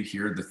from you.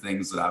 Here are the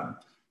things that I'm,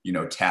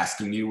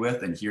 tasking you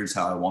with, and here's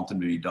how I want them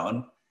to be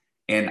done.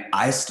 And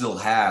I still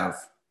have,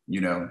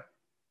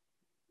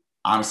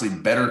 honestly,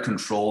 better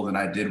control than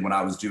I did when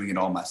I was doing it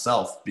all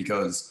myself,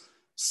 because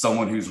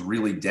someone who's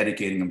really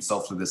dedicating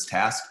himself to this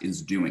task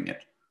is doing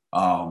it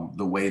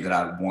the way that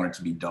I want it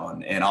to be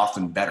done, and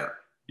often better,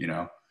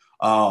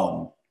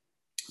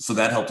 so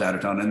that helped out a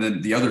ton. And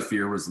then the other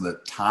fear was the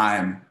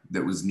time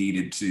that was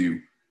needed to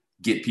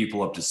get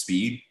people up to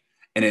speed.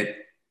 And it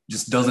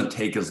just doesn't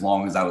take as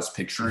long as I was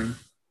picturing.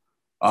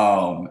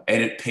 And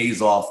it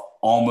pays off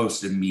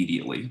almost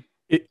immediately.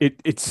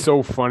 It's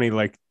so funny.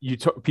 Like,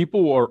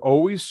 people are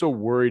always so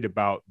worried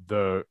about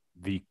the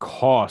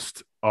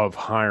cost of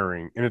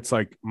hiring. And it's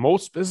like,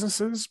 most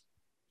businesses,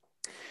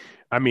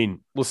 I mean,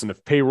 listen,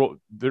 if payroll,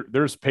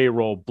 there's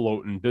payroll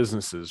bloat in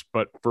businesses,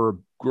 but for a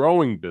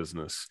growing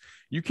business,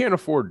 you can't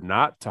afford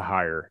not to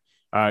hire.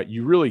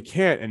 You really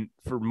can't. And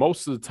for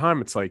most of the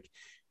time, it's like,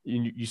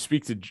 you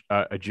speak to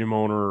a gym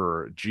owner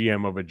or a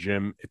GM of a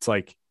gym, it's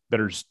like, that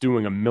are just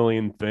doing a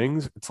million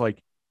things. It's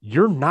like,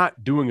 you're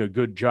not doing a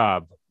good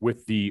job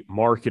with the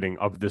marketing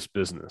of this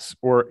business,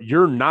 or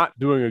you're not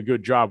doing a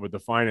good job with the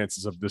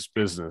finances of this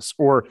business,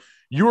 or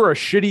you're a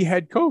shitty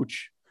head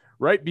coach,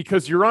 right?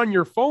 Because you're on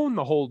your phone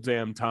the whole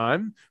damn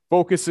time,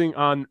 focusing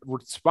on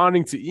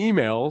responding to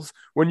emails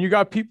when you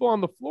got people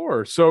on the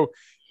floor. So,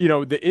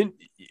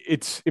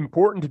 it's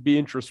important to be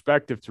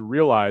introspective, to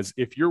realize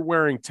if you're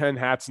wearing 10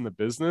 hats in the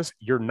business,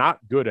 you're not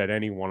good at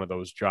any one of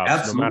those jobs.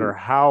 Absolutely. No matter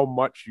how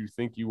much you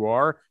think you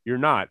are, you're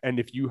not.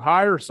 And if you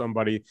hire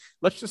somebody,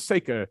 let's just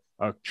take a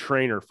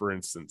trainer, for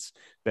instance,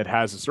 that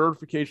has the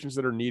certifications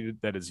that are needed,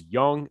 that is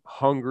young,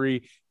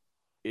 hungry,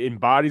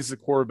 embodies the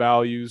core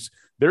values,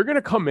 they're going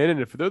to come in, and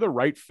if they're the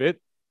right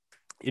fit,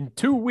 in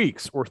 2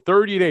 weeks or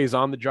 30 days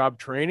on the job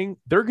training,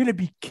 they're going to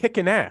be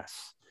kicking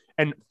ass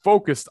and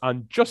focused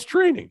on just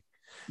training.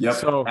 Yep.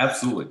 So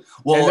absolutely.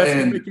 Well, and that's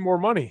going to make you more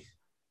money.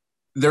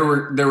 there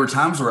were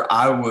times where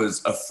I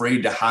was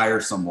afraid to hire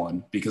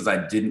someone because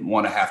I didn't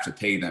want to have to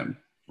pay them.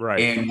 Right.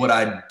 And what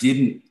I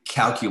didn't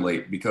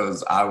calculate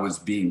because I was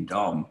being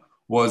dumb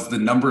was the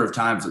number of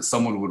times that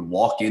someone would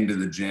walk into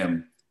the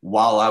gym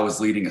while I was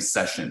leading a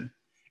session.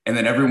 And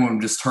then everyone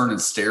would just turn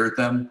and stare at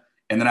them.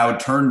 And then I would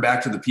turn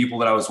back to the people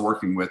that I was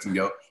working with and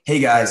go, hey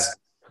guys,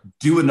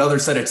 do another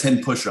set of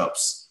 10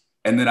 push-ups.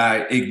 And then I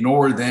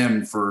ignore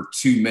them for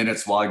 2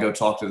 minutes while I go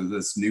talk to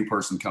this new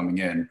person coming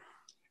in.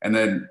 And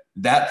then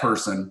that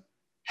person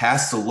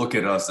has to look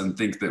at us and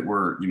think that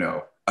we're,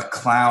 a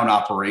clown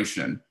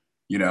operation.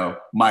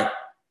 My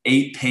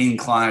 8 paying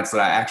clients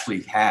that I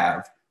actually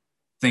have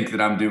think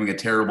that I'm doing a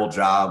terrible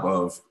job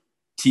of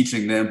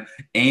teaching them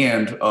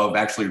and of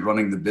actually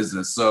running the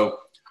business. So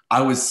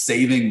I was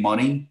saving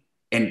money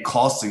and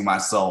costing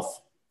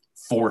myself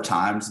 4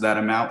 times that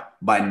amount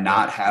by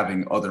not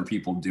having other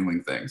people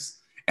doing things.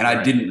 And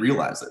I didn't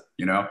realize it.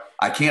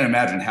 I can't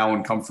imagine how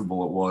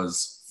uncomfortable it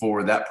was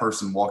for that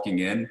person walking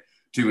in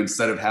to,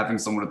 instead of having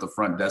someone at the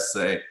front desk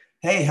say,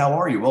 hey, how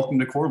are you? Welcome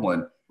to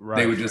Corbin.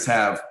 They would just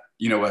have,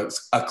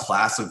 a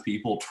class of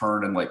people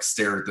turn and like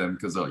stare at them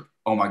because they're like,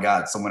 oh my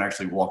God, someone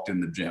actually walked in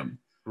the gym.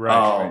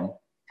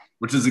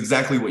 Which is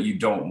exactly what you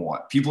don't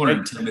want. People are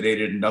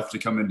intimidated enough to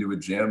come into a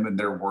gym and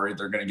they're worried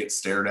they're going to get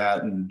stared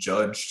at and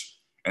judged.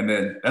 And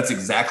then that's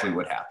exactly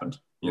what happened.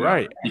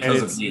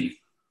 Because of me.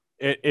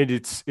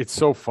 It's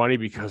so funny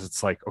because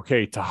it's like,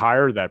 okay, to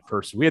hire that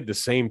person, we had the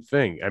same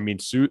thing. I mean,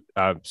 Susan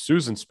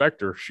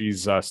Spector,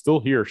 she's still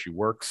here. She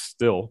works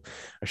still.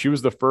 She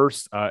was the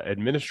first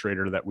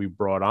administrator that we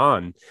brought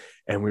on,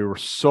 and we were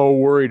so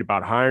worried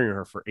about hiring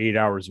her for 8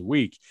 hours a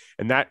week.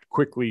 And that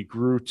quickly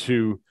grew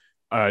to,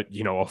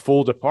 a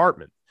full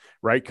department.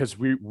 Right. Because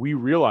we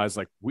realized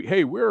like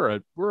we're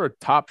a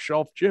top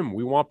shelf gym.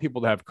 We want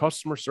people to have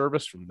customer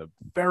service from the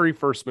very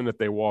first minute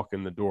they walk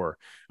in the door.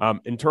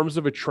 In terms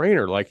of a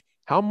trainer, like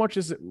how much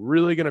is it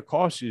really going to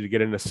cost you to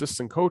get an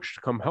assistant coach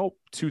to come help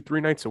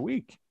 2-3 nights a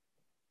week?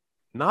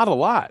 Not a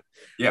lot.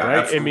 Yeah. Right.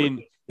 Absolutely. I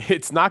mean,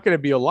 it's not going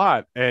to be a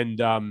lot. And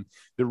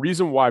the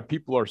reason why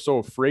people are so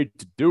afraid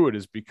to do it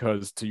is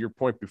because, to your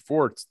point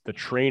before, it's the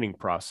training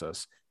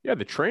process. Yeah,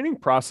 the training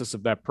process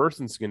of that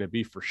person's going to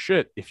be for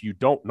shit if you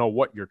don't know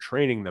what you're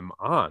training them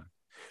on.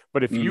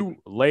 But if you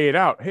lay it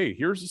out, hey,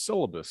 here's the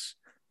syllabus.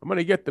 I'm going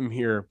to get them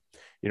here.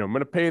 I'm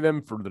going to pay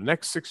them for the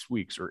next 6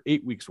 weeks or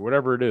 8 weeks or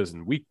whatever it is.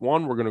 And week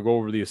 1, we're going to go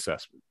over the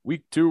assessment.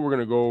 Week 2, we're going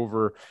to go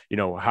over,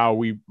 how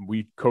we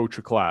coach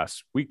a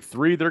class. Week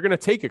 3, they're going to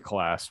take a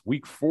class.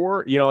 Week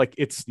 4, like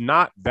it's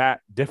not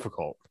that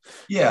difficult.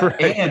 Yeah.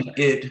 Right? And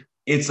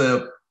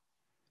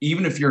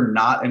even if you're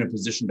not in a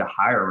position to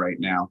hire right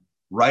now,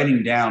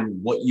 writing down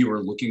what you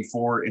are looking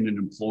for in an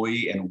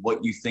employee and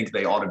what you think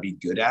they ought to be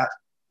good at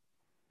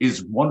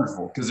is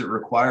wonderful because it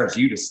requires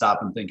you to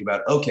stop and think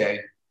about, okay,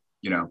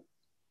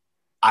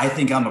 I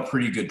think I'm a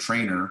pretty good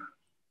trainer.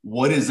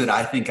 What is it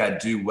I think I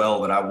do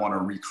well that I want to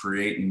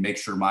recreate and make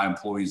sure my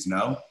employees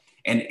know?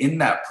 And in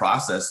that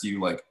process,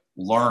 you like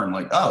learn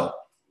like, oh,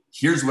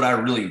 here's what I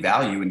really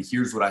value and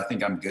here's what I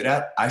think I'm good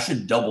at. I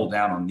should double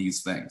down on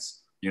these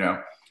things.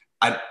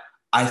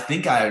 I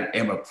think I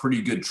am a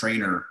pretty good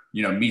trainer,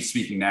 me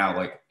speaking now,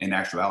 like in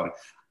actuality,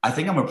 I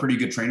think I'm a pretty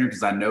good trainer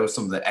because I know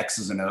some of the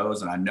X's and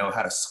O's and I know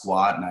how to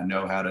squat and I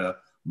know how to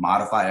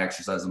modify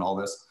exercise and all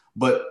this.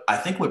 But I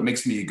think what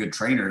makes me a good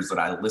trainer is that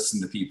I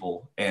listen to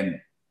people and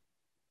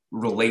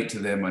relate to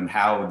them and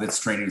how this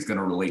training is going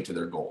to relate to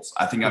their goals.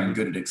 I think I'm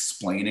good at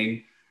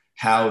explaining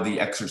how the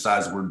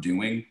exercise we're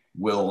doing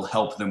will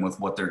help them with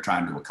what they're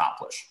trying to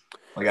accomplish.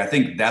 Like, I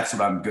think that's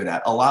what I'm good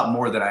at a lot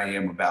more than I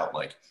am about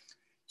like,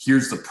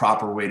 here's the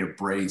proper way to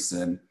brace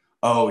and,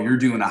 oh, you're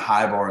doing a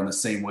high bar in the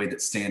same way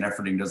that stand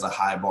efforting does a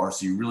high bar.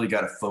 So you really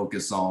got to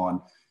focus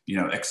on,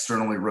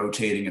 externally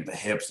rotating at the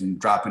hips and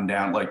dropping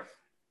down. Like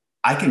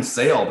I can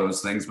say all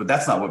those things, but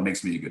that's not what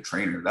makes me a good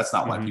trainer. That's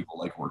not why people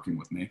like working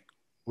with me.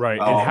 Right.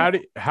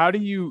 And how do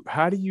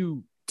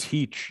you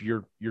teach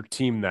your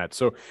team that?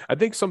 So I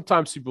think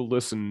sometimes people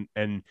listen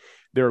and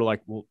they're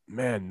like, well,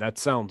 man, that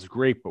sounds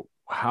great, but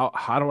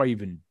how do I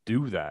even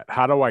do that?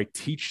 How do I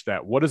teach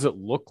that? What does it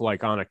look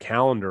like on a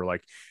calendar?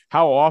 Like,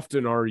 how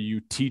often are you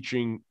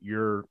teaching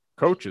your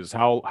coaches?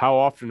 How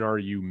often are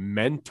you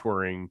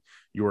mentoring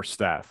your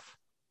staff?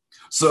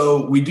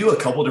 So we do a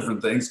couple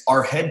different things.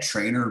 Our head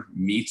trainer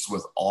meets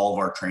with all of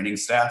our training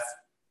staff,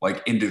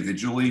 like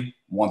individually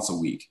once a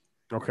week.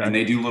 Okay. And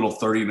they do little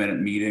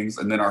 30-minute meetings.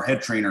 And then our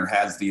head trainer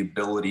has the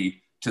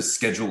ability to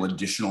schedule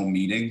additional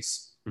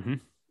meetings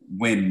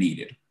when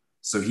needed.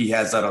 So he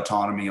has that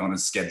autonomy on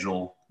his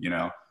schedule,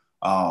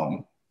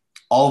 all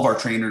of our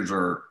trainers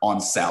are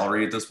on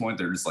salary at this point.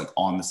 They're just like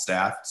on the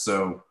staff.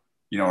 So,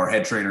 our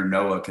head trainer,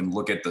 Noah, can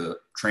look at the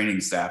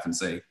training staff and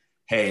say,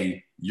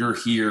 hey, you're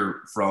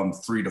here from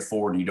 3 to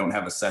 4 and you don't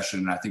have a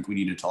session. And I think we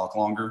need to talk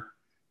longer.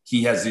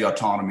 He has the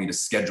autonomy to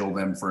schedule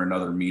them for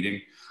another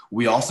meeting.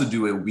 We also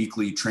do a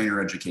weekly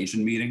trainer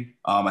education meeting.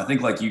 I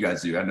think like you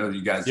guys do. I know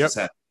you guys just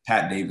had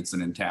Pat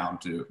Davidson in town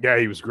too. Yeah,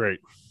 he was great.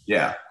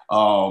 Yeah.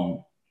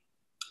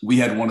 we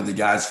had one of the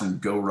guys from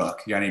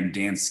GoRuck, a guy named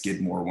Dan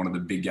Skidmore, one of the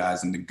big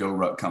guys in the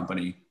GoRuck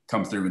company,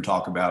 come through and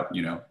talk about,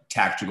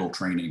 tactical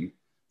training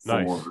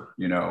for,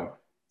 Nice.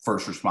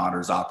 first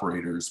responders,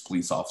 operators,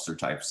 police officer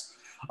types.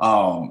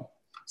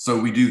 So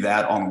we do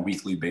that on a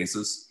weekly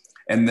basis.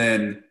 And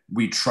then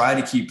we try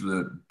to keep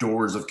the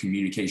doors of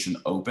communication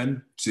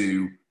open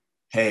to,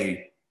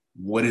 hey,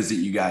 what is it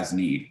you guys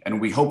need? And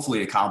we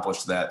hopefully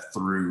accomplish that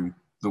through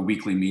the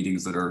weekly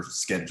meetings that are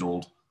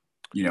scheduled,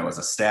 as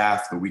a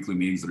staff, the weekly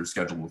meetings that are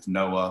scheduled with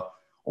NOAA,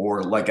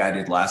 or like I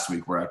did last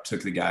week where I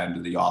took the guy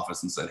into the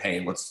office and said,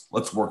 hey,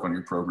 let's work on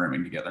your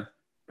programming together.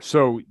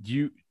 So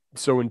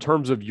in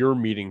terms of your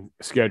meeting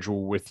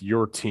schedule with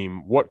your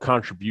team, what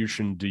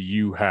contribution do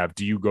you have?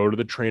 Do you go to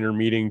the trainer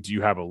meeting? Do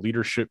you have a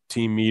leadership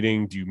team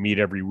meeting? Do you meet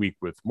every week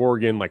with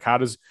Morgan? Like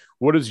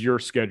what does your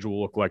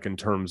schedule look like in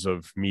terms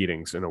of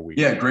meetings in a week?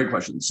 Yeah, great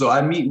question. So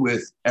I meet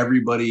with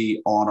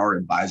everybody on our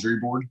advisory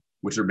board,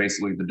 which are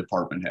basically the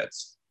department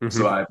heads. Mm-hmm.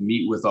 So I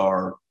meet with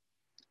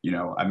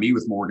I meet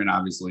with Morgan,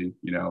 obviously,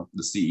 the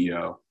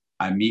CEO.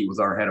 I meet with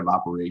our head of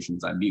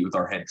operations. I meet with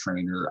our head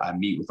trainer. I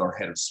meet with our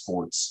head of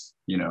sports,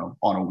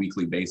 on a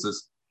weekly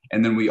basis.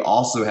 And then we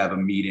also have a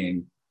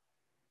meeting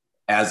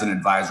as an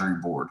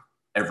advisory board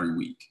every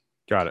week.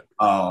 Got it.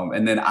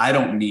 And then I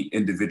don't meet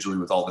individually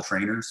with all the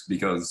trainers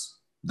because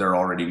they're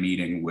already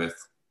meeting with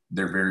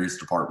their various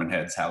department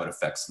heads, how it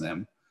affects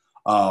them.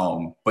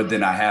 But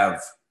then I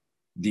have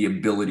the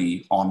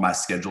ability on my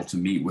schedule to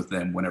meet with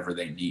them whenever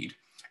they need.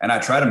 And I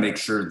try to make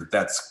sure that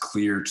that's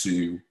clear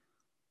to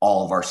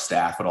all of our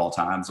staff at all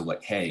times of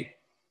like, hey,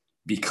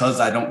 because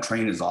I don't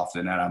train as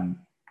often and I'm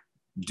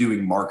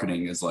doing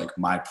marketing as like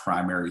my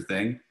primary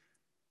thing,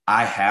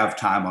 I have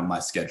time on my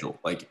schedule.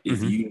 Like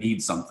if you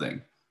need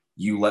something,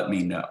 you let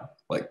me know,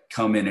 like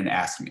come in and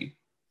ask me.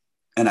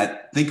 And I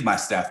think my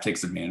staff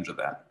takes advantage of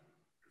that.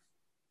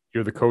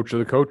 You're the coach of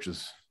the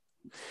coaches.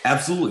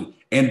 Absolutely.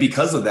 And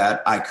because of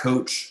that, I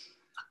coach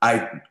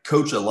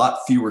a lot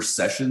fewer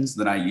sessions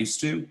than I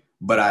used to,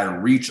 but I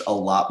reach a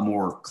lot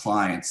more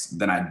clients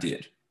than I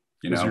did,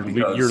 because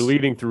you're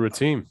leading through a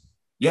team.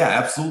 Yeah,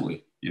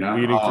 absolutely. You're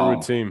leading through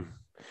a team.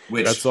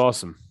 Which that's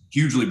awesome.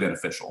 Hugely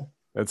beneficial.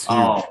 That's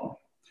huge.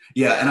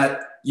 Yeah. And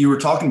you were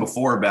talking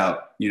before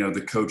about,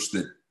 the coach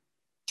that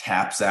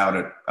taps out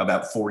at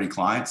about 40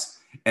 clients.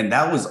 And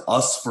that was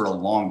us for a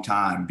long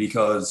time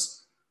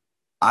because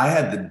I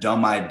had the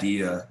dumb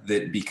idea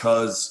that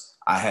because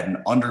I had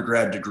an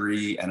undergrad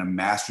degree and a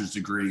master's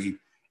degree,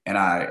 and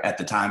I, at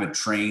the time, had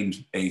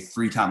trained a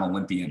 3-time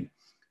Olympian,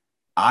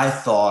 I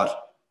thought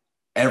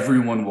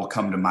everyone will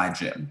come to my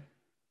gym.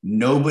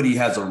 Nobody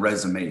has a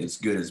resume as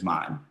good as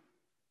mine.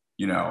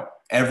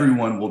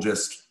 Everyone will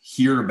just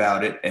hear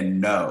about it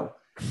and know.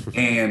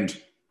 And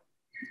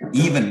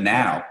even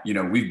now,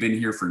 we've been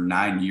here for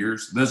 9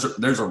 years.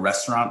 There's a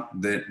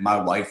restaurant that my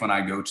wife and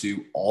I go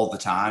to all the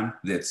time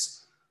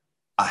that's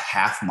a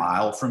half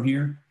mile from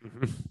here.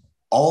 Mm-hmm.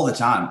 All the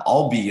time.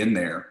 I'll be in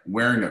there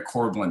wearing a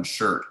Corbin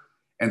shirt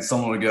and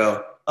someone would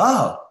go,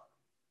 oh,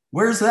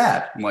 where's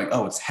that? I'm like,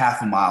 oh, it's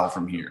half a mile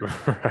from here.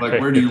 Right.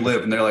 Like, where do you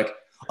live? And they're like,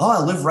 oh,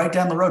 I live right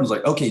down the road. I was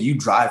like, okay, you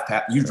drove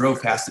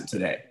past it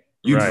today.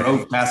 You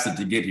drove past it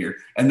to get here.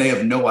 And they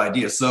have no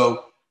idea.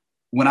 So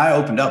when I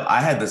opened up,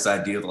 I had this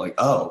idea of like,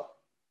 oh,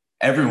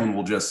 everyone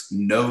will just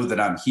know that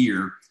I'm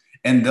here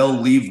and they'll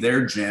leave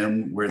their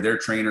gym where their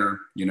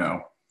trainer,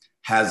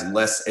 has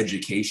less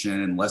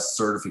education and less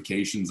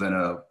certifications and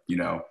a,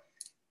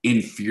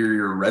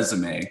 inferior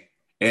resume.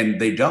 And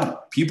they don't.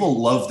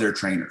 People love their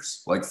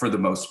trainers, like for the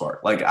most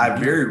part. Like I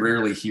very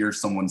rarely hear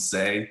someone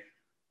say,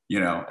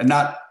 and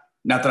not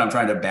that I'm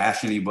trying to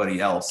bash anybody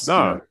else.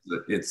 No.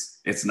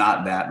 It's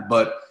not that.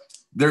 But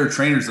there are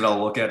trainers that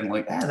I'll look at and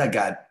like, that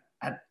guy,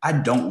 I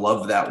don't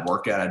love that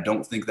workout. I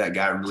don't think that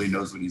guy really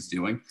knows what he's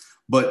doing.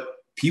 But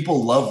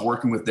people love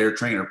working with their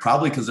trainer,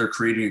 probably because they're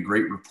creating a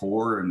great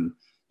rapport and,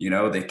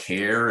 they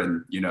care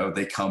and,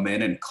 they come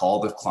in and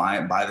call the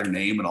client by their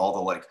name and all the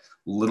like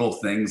little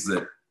things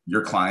that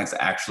your clients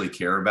actually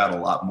care about a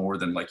lot more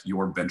than like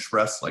your bench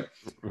press. Like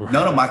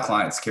none of my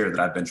clients care that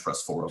I bench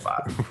press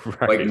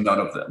 405, like none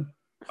of them.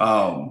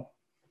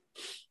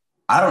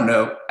 I don't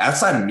know.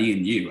 Outside of me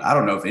and you, I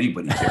don't know if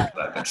anybody cares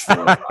about bench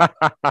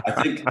 405.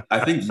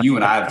 I think you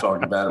and I have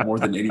talked about it more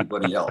than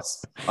anybody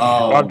else.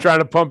 I'm trying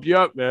to pump you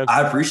up, man.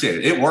 I appreciate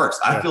it. It works.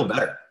 I feel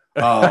better.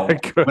 When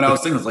I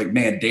was thinking, I was like,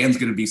 man, Dan's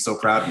going to be so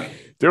proud of me.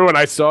 Dude, when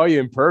I saw you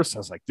in person,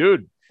 I was like,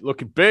 dude,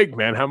 looking big,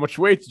 man. How much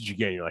weight did you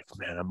gain? You're like,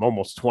 man, I'm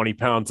almost 20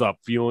 pounds up,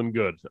 feeling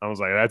good. I was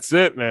like, that's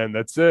it, man.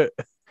 That's it.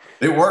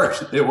 It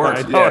works. It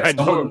works. I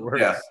know it works.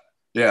 Yeah.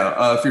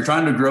 Yeah. If you're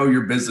trying to grow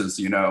your business,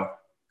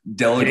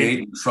 delegate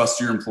and trust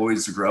your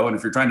employees to grow. And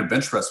if you're trying to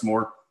bench press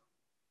more,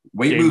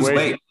 weight moves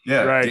weight.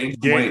 Yeah. Right. Gain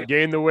the weight.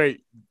 Gain the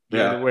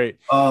weight.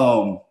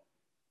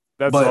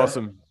 That's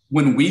awesome.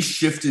 When we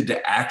shifted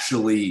to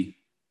actually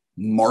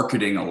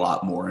marketing a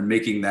lot more and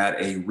making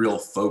that a real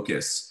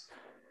focus,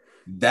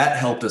 that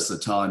helped us a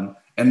ton.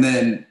 And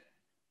then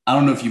I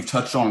don't know if you've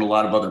touched on a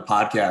lot of other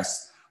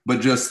podcasts,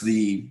 but just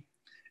the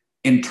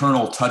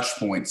internal touch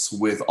points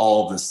with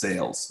all of the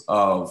sales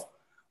of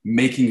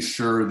making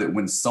sure that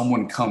when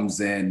someone comes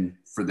in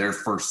for their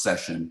first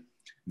session,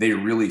 they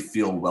really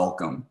feel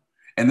welcome.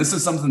 And this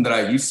is something that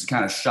I used to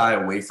kind of shy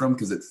away from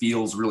because it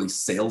feels really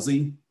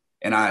salesy.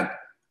 And I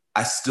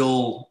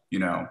still,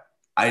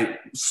 I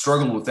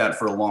struggled with that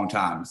for a long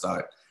time.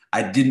 So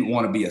I didn't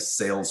want to be a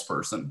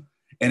salesperson.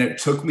 And it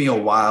took me a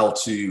while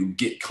to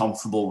get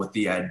comfortable with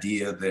the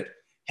idea that,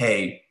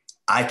 hey,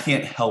 I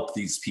can't help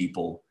these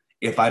people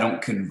if I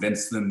don't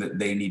convince them that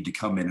they need to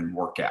come in and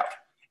work out.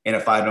 And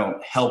if I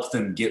don't help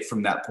them get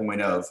from that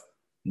point of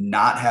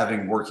not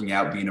having working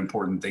out be an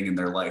important thing in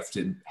their life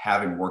to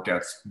having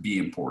workouts be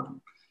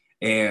important.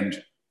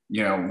 And,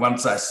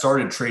 once I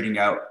started trading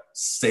out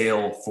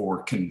sale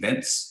for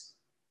convince,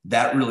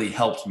 that really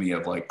helped me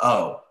of like,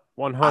 oh,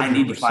 100%. I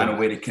need to find a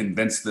way to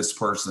convince this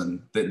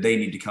person that they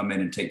need to come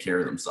in and take care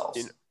of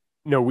themselves.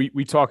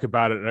 We talk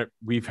about it.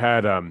 We've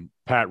had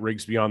Pat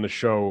Rigsby on the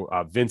show.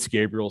 Vince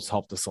Gabriel's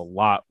helped us a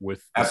lot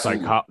with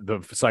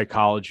the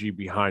psychology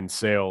behind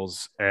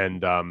sales,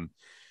 and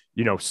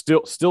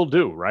still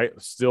do, right?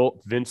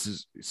 Still, Vince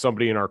is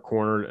somebody in our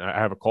corner. I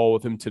have a call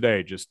with him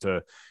today just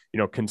to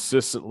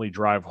consistently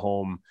drive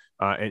home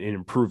and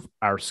improve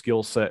our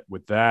skill set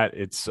with that.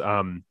 It's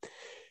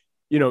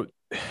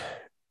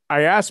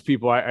I ask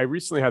people. I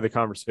recently had the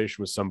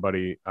conversation with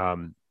somebody,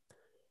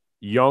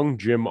 young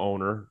gym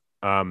owner.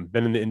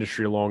 Been in the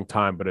industry a long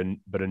time,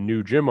 but a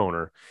new gym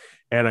owner.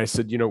 And I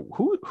said,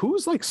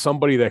 who's like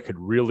somebody that could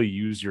really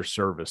use your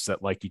service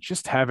that like you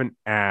just haven't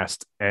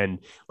asked and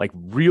like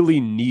really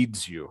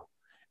needs you,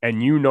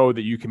 and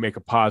that you can make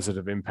a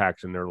positive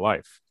impact in their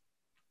life.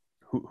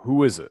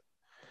 Who is it?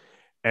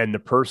 And the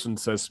person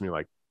says to me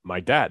like, my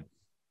dad.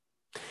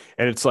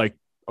 And it's like,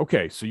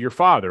 okay, so your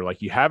father,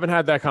 like you haven't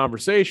had that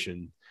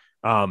conversation.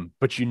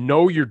 But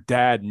your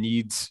dad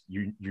needs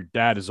your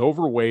dad is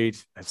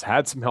overweight, has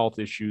had some health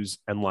issues,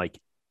 and like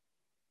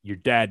your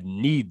dad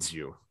needs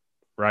you,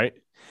 right?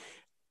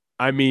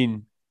 I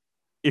mean,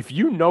 if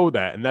you know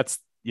that, and that's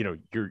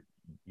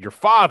your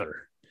father,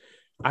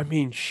 I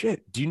mean,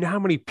 shit, do you know how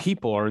many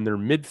people are in their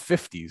mid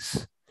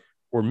 50s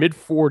or mid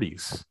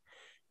 40s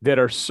that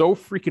are so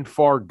freaking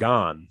far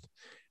gone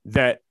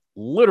that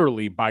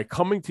literally by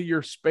coming to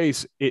your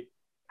space, it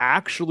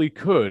actually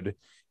could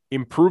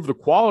improve the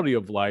quality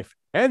of life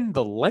and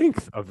the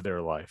length of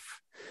their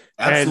life.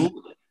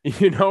 Absolutely.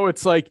 And,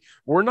 it's like,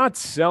 we're not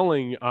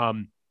selling,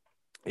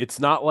 it's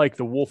not like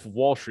the Wolf of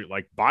Wall Street,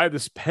 like buy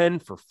this pen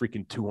for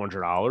freaking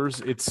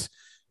 $200. It's,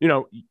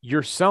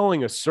 you're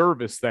selling a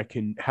service that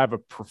can have a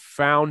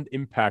profound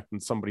impact in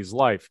somebody's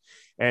life.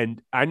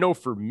 And I know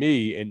for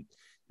me, and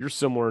you're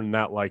similar in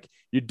that, like,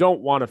 you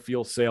don't want to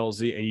feel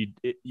salesy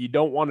and you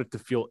don't want it to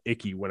feel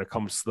icky when it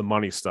comes to the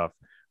money stuff,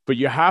 but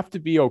you have to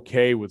be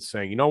okay with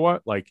saying, you know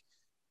what, like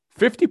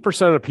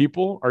 50% of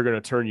people are going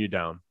to turn you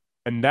down,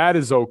 and that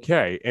is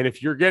okay. And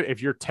if you're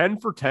 10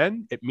 for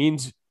 10, it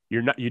means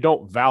you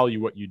don't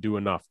value what you do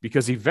enough,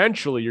 because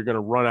eventually you're going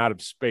to run out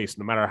of space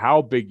no matter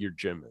how big your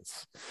gym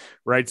is.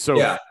 Right.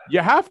 So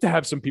you have to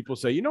have some people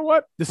say, you know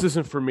what, this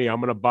isn't for me. I'm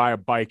going to buy a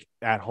bike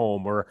at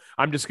home, or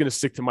I'm just going to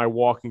stick to my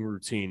walking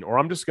routine, or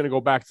I'm just going to go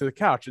back to the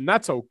couch. And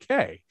that's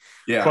okay.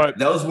 Yeah. But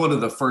that was one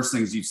of the first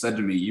things you said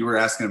to me. You were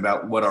asking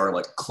about what our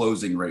like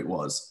closing rate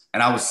was.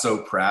 And I was so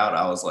proud.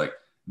 I was like,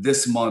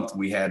 this month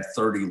we had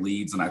 30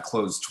 leads and I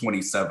closed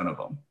 27 of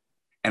them.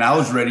 And I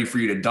was ready for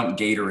you to dump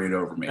Gatorade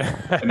over me.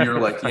 And you're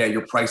like, yeah,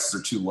 your prices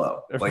are too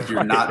low. Like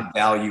you're not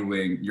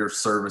valuing your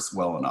service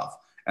well enough.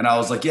 And I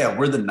was like, yeah,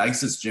 we're the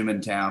nicest gym in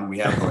town. We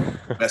have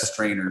the best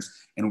trainers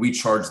and we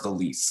charge the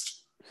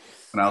least.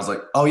 And I was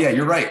like, oh yeah,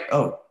 you're right.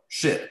 Oh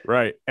shit.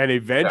 Right. And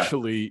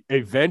eventually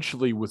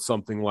with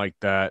something like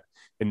that,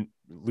 and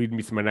leading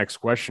me to my next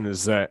question,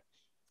 is that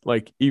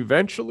like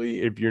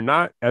eventually, if you're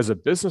not, as a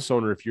business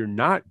owner, if you're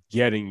not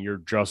getting your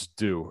just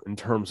due in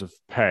terms of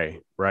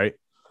pay, right?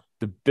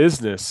 The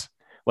business,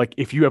 like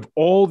if you have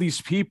all these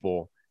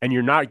people and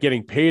you're not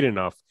getting paid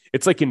enough,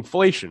 it's like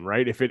inflation,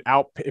 right? If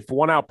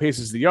one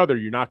outpaces the other,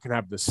 you're not going to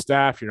have the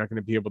staff, you're not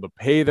going to be able to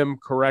pay them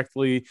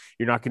correctly,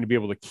 you're not going to be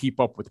able to keep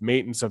up with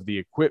maintenance of the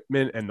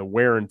equipment and the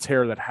wear and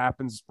tear that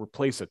happens,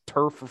 replace a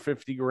turf for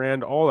 50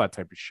 grand, all that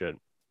type of shit.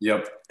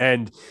 Yep.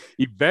 And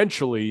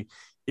eventually,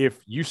 if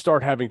you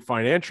start having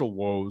financial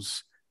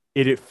woes,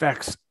 it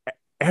affects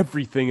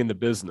everything in the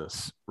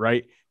business,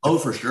 right? Oh,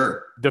 for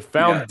sure. The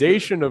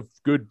foundation of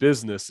good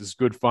business is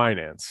good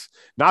finance.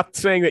 Not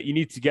saying that you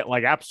need to get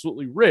like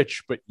absolutely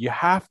rich, but you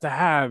have to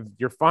have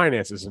your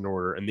finances in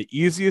order. And the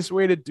easiest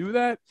way to do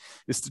that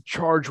is to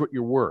charge what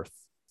you're worth.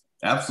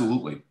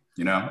 Absolutely.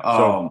 You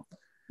nailed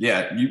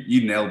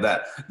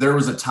that. There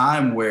was a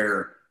time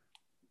where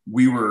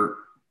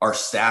our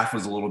staff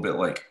was a little bit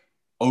like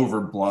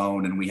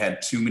overblown and we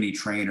had too many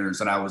trainers.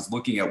 And I was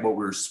looking at what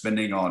we were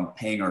spending on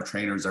paying our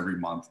trainers every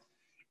month.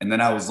 And then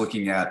I was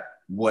looking at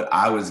what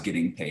I was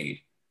getting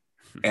paid,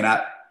 and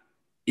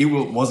it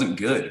wasn't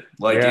good.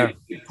 Like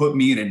it put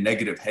me in a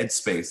negative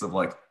headspace of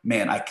like,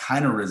 man, I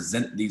kind of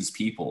resent these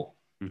people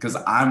because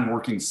I'm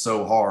working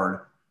so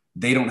hard.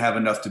 They don't have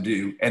enough to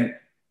do. And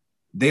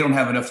they don't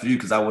have enough to do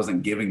because I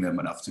wasn't giving them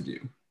enough to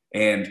do.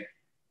 And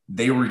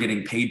they were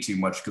getting paid too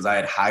much because I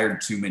had hired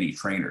too many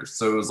trainers.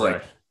 So it was Right.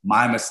 like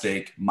my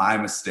mistake, my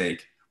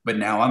mistake. But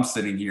now I'm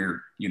sitting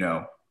here, you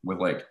know, with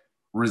like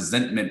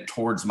resentment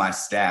towards my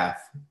staff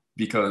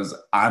because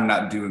I'm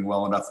not doing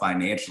well enough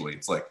financially.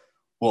 It's like,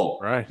 well,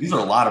 Right. these are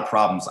a lot of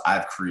problems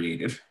I've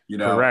created. You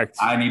know, Correct.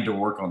 I need to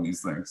work on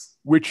these things.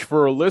 Which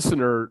for a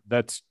listener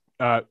that's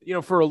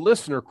for a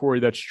listener,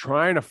 Corey, that's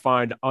trying to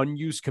find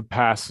unused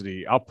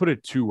capacity, I'll put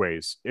it two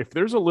ways. If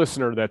there's a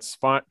listener that's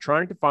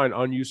trying to find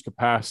unused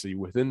capacity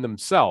within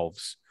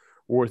themselves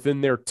or within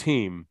their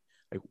team,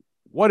 like,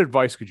 what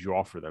advice could you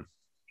offer them?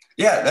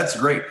 Yeah, that's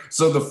great.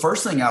 So the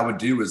first thing I would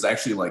do is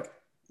actually like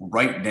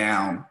write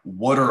down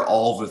what are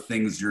all the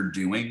things you're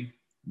doing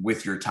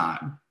with your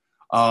time.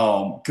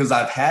 Because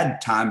I've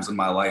had times in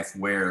my life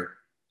where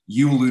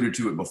you alluded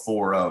to it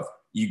before of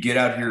you get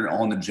out here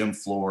on the gym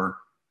floor,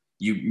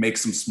 you make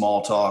some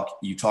small talk,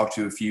 you talk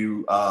to a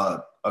few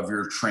of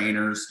your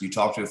trainers, you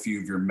talk to a few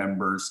of your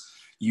members,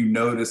 you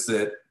notice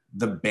that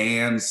the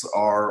bands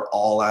are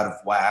all out of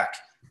whack,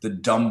 the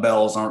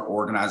dumbbells aren't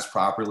organized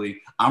properly.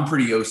 I'm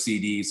pretty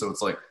OCD, so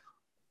it's like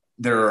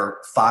there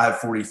are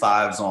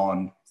 545s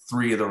on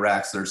three of the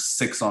racks, there's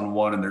 6 on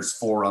one, and there's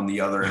 4 on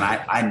the other. And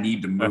I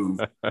need to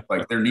move.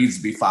 Like there needs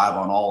to be 5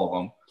 on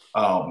all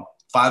of them.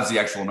 5 is the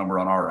actual number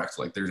on our racks.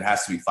 Like there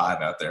has to be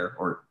 5 out there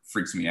or it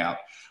freaks me out.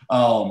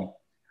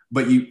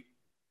 But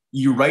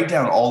you write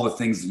down all the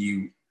things that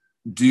you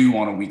do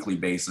on a weekly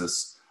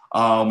basis.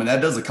 And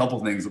that does a couple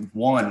of things.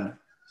 One,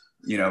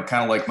 you know,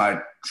 kind of like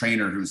my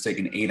trainer who's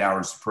taking 8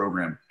 hours to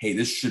program. Hey,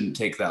 this shouldn't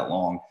take that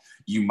long.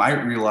 You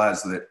might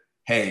realize that,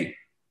 hey,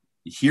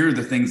 here are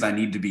the things I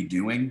need to be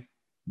doing.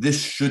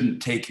 This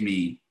shouldn't take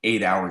me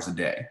 8 hours a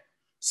day.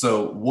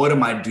 So what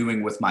am I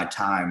doing with my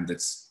time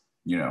that's,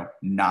 you know,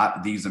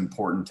 not these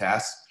important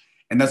tasks?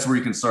 And that's where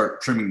you can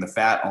start trimming the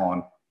fat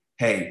on,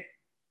 hey,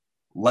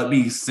 let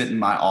me sit in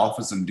my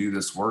office and do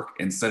this work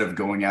instead of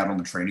going out on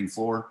the training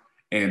floor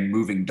and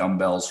moving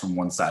dumbbells from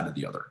one side to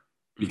the other,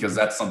 because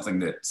that's something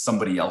that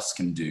somebody else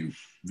can do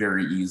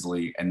very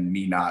easily and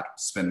me not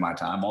spend my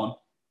time on.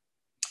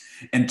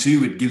 And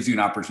two, it gives you an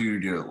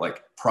opportunity to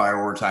like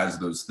prioritize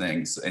those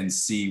things and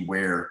see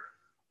where,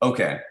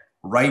 okay,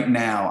 right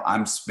now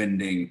I'm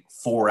spending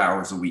 4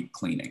 hours a week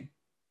cleaning.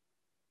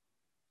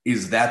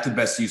 Is that the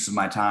best use of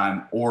my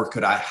time? Or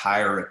could I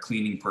hire a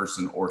cleaning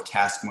person or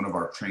task one of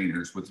our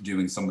trainers with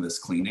doing some of this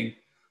cleaning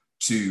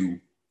to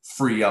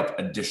free up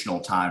additional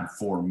time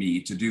for me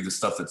to do the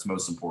stuff that's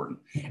most important?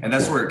 And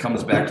that's where it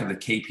comes back to the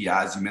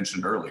KPIs you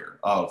mentioned earlier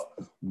of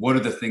what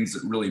are the things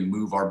that really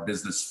move our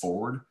business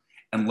forward,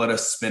 and let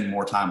us spend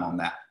more time on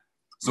that.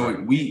 So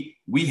right.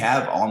 we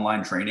have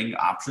online training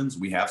options.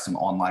 We have some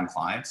online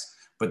clients,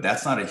 but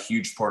that's not a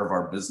huge part of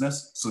our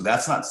business. So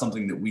that's not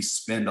something that we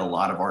spend a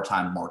lot of our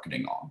time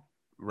marketing on.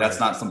 Right. That's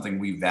not something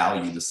we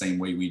value the same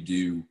way we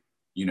do,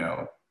 you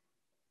know,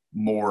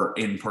 more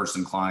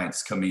in-person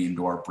clients coming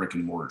into our brick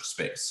and mortar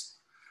space.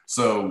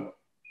 So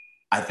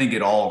I think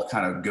it all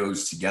kind of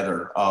goes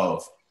together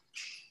of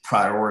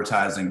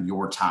prioritizing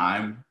your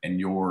time and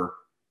your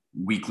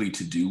weekly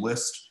to-do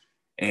list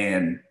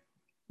and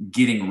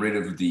getting rid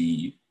of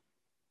the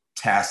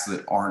tasks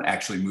that aren't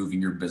actually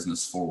moving your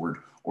business forward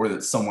or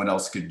that someone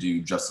else could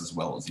do just as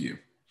well as you.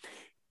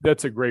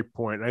 That's a great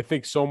point. And I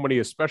think so many,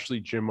 especially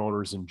gym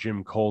owners and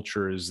gym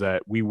culture, is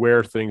that we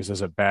wear things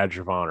as a badge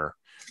of honor,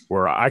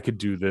 where I could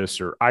do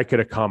this or I could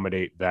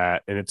accommodate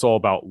that. And it's all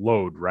about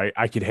load, right?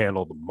 I could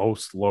handle the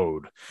most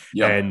load.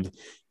 Yep. And,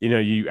 you know,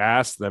 you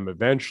ask them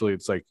eventually,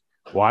 it's like,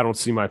 well, I don't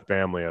see my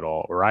family at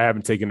all, or I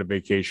haven't taken a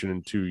vacation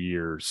in 2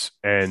 years.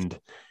 And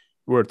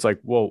where it's like,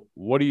 well,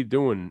 what are you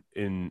doing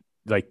in,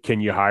 like, can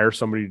you hire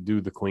somebody to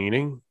do the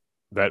cleaning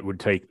that would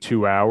take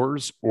 2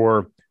 hours?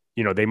 Or,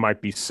 you know, they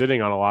might be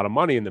sitting on a lot of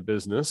money in the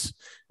business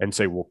and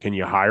say, well, can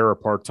you hire a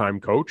part-time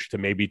coach to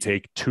maybe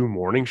take 2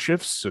 morning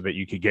shifts so that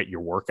you could get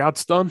your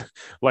workouts done,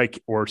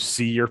 like, or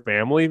see your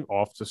family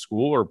off to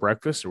school or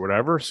breakfast or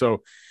whatever.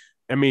 So,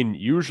 I mean,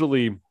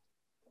 usually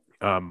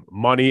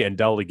money and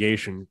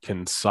delegation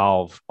can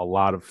solve a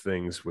lot of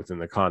things within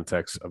the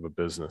context of a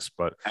business.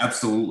 But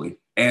absolutely.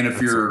 And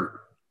if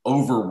you're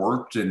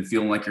overworked and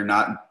feeling like you're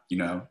not, you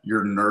know,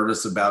 you're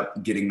nervous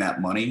about getting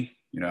that money,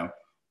 you know,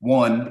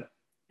 one,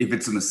 if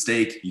it's a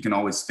mistake, you can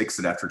always fix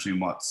it after 2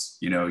 months.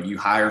 You know, you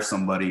hire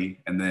somebody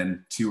and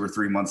then 2 or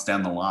 3 months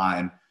down the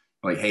line,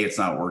 like, hey, it's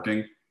not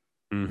working.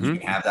 Mm-hmm. You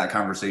can have that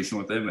conversation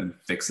with them and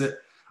fix it.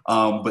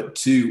 But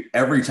two,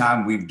 every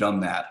time we've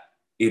done that,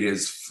 it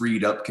has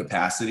freed up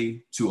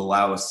capacity to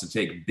allow us to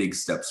take big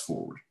steps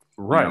forward.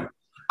 Right. You know,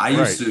 I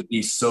used to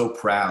be so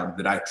proud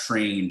that I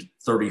trained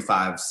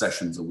 35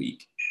 sessions a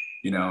week,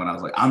 you know, and I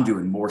was like, I'm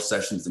doing more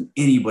sessions than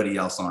anybody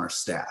else on our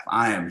staff.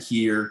 I am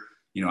here,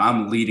 you know,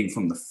 I'm leading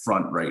from the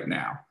front right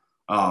now.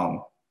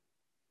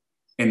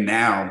 And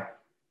now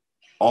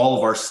all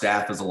of our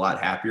staff is a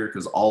lot happier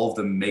because all of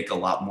them make a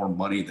lot more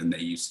money than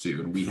they used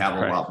to. And we have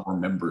a lot more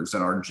members,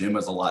 and our gym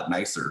is a lot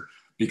nicer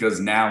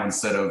because now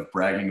instead of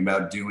bragging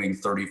about doing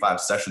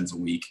 35 sessions a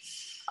week,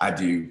 I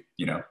do,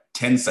 you know,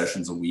 10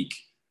 sessions a week.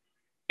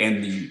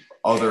 And the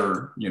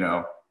other, you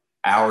know,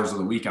 hours of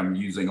the week I'm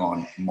using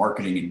on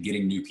marketing and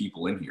getting new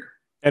people in here.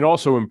 And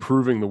also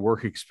improving the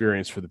work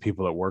experience for the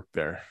people that work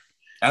there.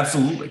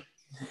 Absolutely.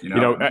 We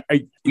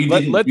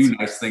didn't do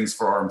nice things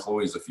for our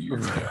employees a few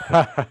years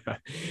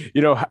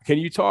ago. Can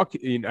you talk?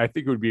 I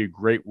think it would be a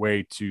great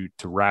way to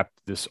wrap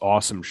this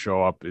awesome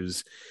show up.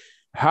 Is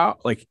how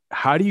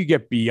do you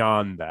get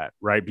beyond that,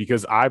 right?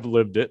 Because I've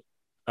lived it.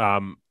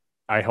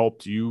 I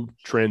helped you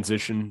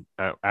transition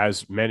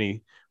as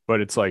many, but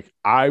it's like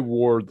I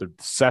wore the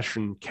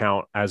session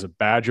count as a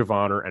badge of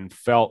honor and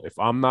felt if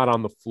I'm not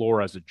on the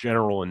floor as a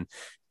general and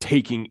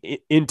taking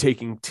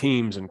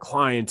teams and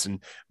clients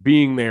and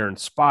being there and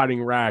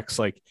spotting racks,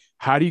 like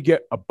how do you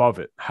get above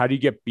it? How do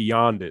you get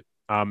beyond it?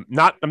 I'm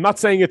not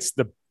saying it's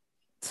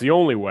the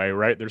only way,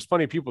 right? There's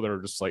plenty of people that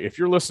are just like, if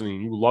you're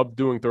listening, you love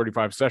doing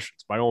 35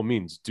 sessions, by all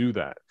means do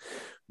that.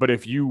 But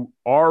if you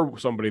are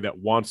somebody that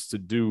wants to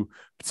do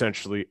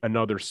potentially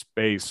another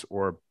space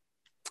or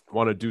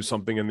want to do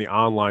something in the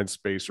online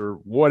space or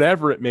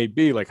whatever it may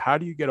be, like how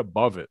do you get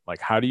above it?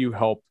 Like how do you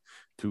help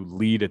to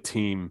lead a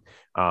team,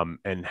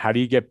 and how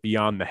do you get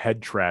beyond the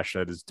head trash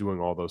that is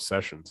doing all those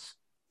sessions?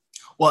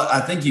 Well,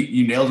 I think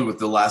you nailed it with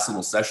the last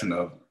little session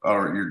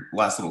or your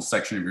last little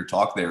section of your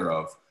talk there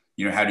of,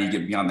 how do you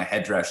get beyond the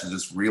head trash, is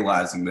just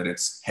realizing that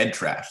it's head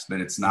trash,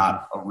 that it's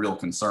not a real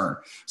concern.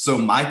 So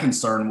my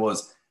concern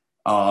was,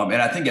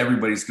 and I think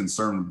everybody's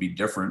concern would be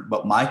different,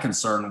 but my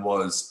concern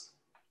was,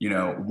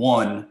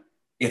 one,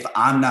 if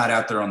I'm not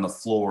out there on the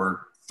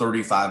floor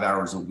 35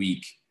 hours a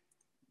week,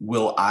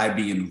 will I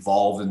be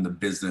involved in the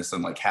business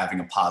and like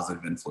having a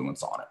positive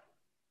influence on it?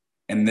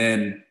 And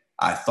then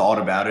I thought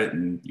about it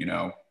and,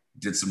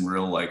 did some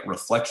real like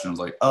reflection. I was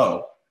like,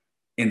 oh,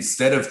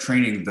 instead of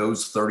training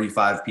those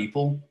 35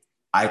 people,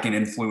 I can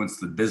influence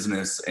the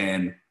business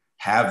and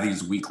have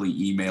these weekly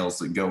emails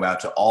that go out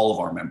to all of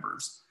our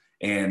members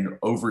and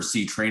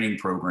oversee training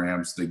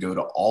programs that go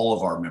to all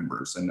of our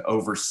members and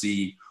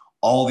oversee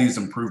all these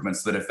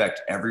improvements that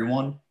affect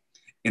everyone,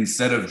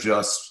 instead of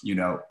just,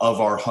 of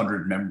our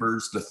 100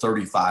 members, the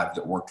 35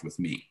 that worked with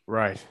me.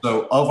 Right.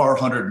 So of our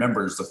 100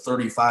 members, the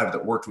 35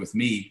 that worked with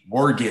me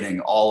were getting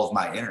all of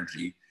my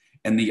energy,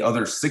 and the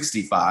other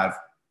 65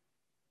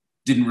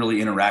 didn't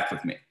really interact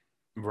with me.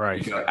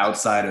 Right.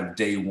 Outside of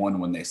day one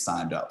when they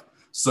signed up.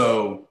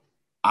 So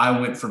I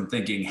went from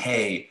thinking,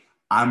 hey,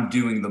 I'm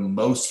doing the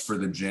most for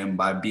the gym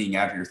by being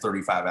out here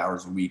 35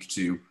 hours a week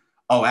to,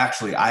 oh,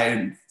 actually, I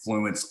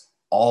influence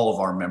all of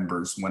our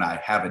members when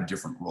I have a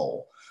different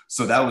role.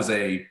 So that was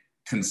a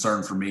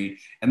concern for me.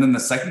 And then the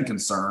second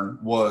concern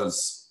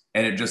was,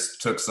 and it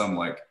just took some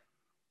like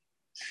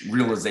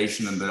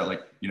realization and that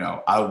like,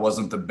 I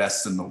wasn't the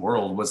best in the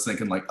world, was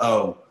thinking like,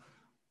 oh,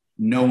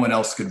 no one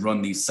else could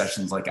run these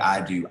sessions like I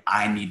do.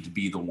 I need to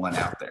be the one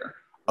out there.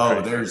 Oh,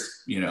 right.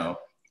 There's,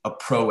 a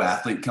pro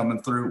athlete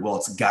coming through. Well,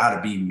 it's got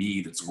to be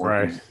me that's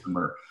working with them.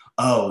 Or,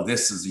 oh,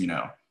 this is,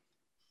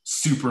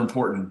 super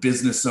important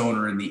business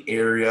owner in the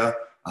area.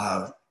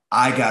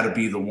 I got to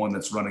be the one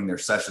that's running their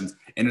sessions.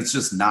 And it's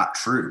just not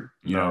true.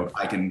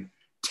 I can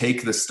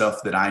take the stuff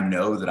that I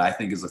know that I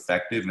think is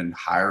effective and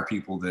hire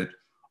people that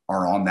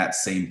are on that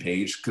same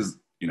page. Because,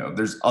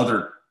 there's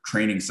other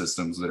training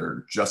systems that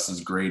are just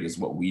as great as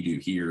what we do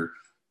here.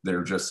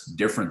 They're just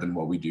different than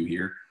what we do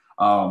here.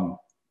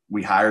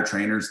 We hire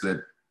trainers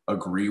that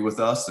agree with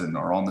us and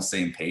are on the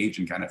same page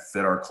and kind of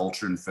fit our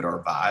culture and fit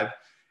our vibe.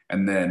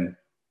 And then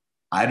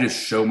I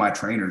just show my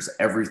trainers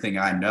everything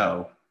I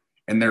know,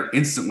 and they're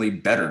instantly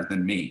better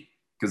than me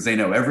because they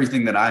know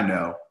everything that I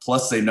know,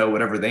 plus they know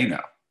whatever they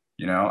know,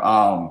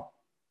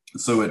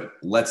 so it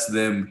lets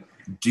them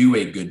do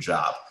a good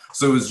job.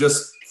 So it was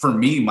just, for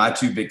me, my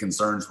two big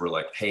concerns were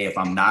like, hey, if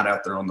I'm not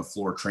out there on the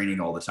floor training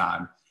all the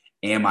time,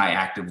 am I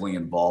actively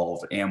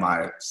involved? Am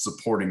I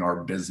supporting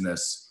our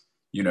business,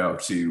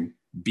 to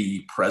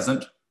be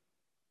present?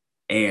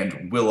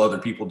 And will other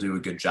people do a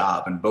good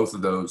job? And both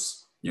of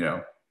those,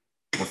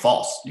 were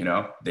false.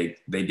 They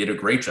did a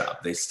great job.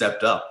 They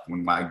stepped up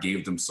when I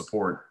gave them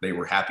support. They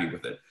were happy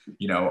with it.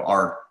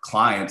 Our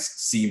clients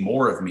see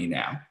more of me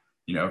now,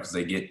 because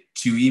they get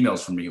 2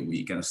 emails from me a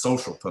week and a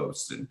social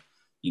post and,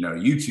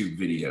 YouTube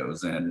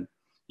videos. And,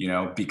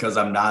 because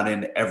I'm not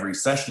in every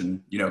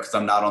session, because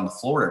I'm not on the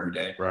floor every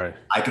day, right?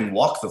 I can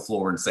walk the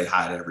floor and say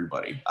hi to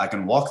everybody. I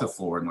can walk the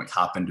floor and like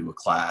hop into a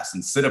class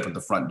and sit up at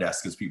the front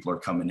desk as people are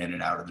coming in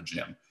and out of the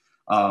gym,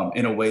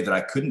 in a way that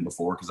I couldn't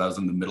before because I was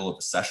in the middle of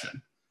a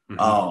session.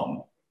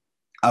 Mm-hmm.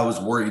 I was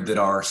worried that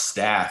our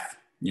staff,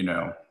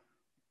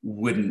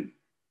 wouldn't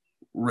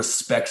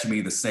respect me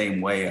the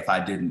same way if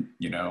I didn't,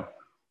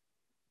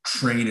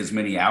 train as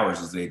many hours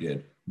as they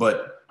did.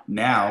 But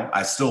now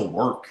I still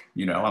work,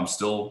 I'm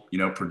still,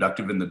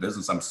 productive in the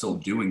business. I'm still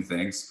doing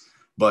things,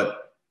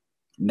 but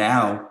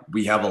now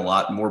we have a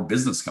lot more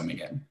business coming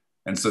in.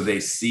 And so they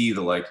see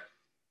the like,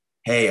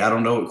 hey, I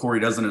don't know what Corey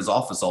does in his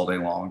office all day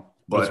long,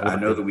 but I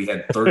know that we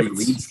had 30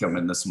 leads come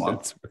in this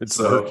month. It's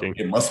so working.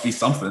 It must be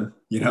something,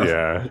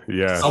 Yeah.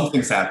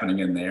 Something's happening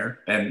in there.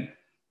 And,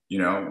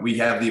 we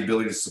have the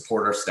ability to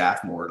support our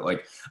staff more.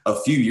 Like a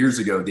few years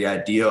ago, the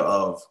idea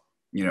of,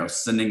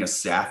 sending a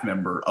staff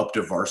member up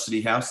to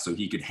Varsity House so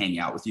he could hang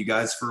out with you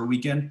guys for a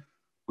weekend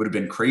would have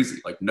been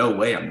crazy. Like, no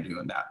way I'm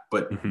doing that.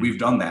 But we've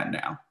done that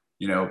now,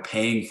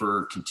 paying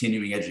for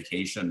continuing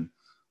education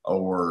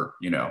or,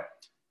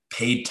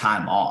 paid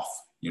time off.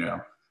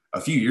 A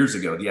few years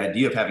ago, the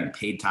idea of having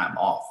paid time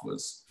off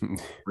was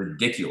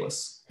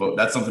ridiculous, but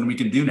that's something we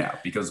can do now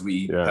because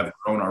we have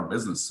grown our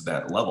business to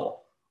that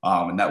level.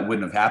 And that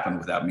wouldn't have happened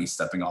without me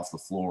stepping off the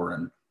floor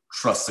and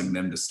trusting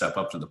them to step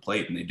up to the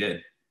plate. And they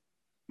did.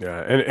 Yeah.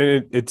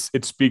 And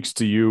it speaks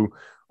to you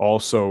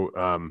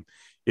also,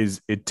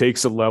 is it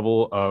takes a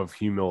level of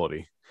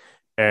humility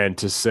and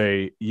to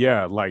say,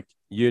 yeah, like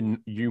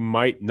you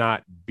might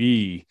not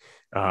be,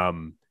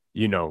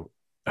 you know,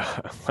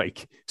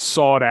 like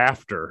sought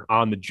after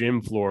on the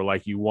gym floor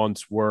like you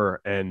once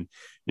were. And,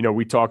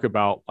 we talk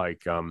about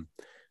like Joe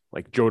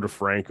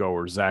DeFranco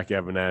or Zach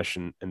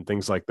Evanesh and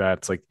things like that.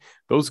 It's like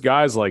those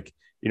guys, like,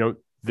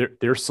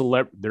 they're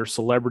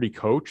celebrity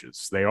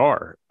coaches. They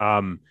are.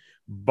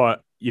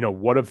 But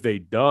what have they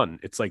done?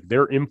 It's like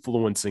they're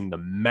influencing the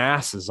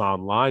masses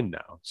online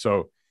now.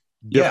 So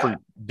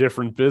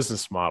different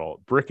business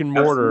model. Brick and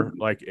mortar, absolutely,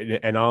 like,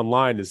 and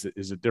online is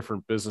a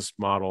different business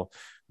model.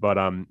 But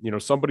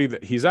somebody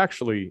that he's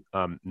actually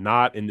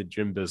not in the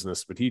gym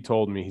business, but he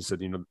told me, he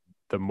said,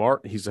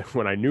 he said,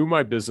 when I knew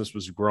my business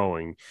was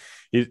growing,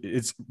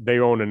 they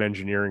own an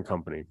engineering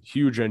company,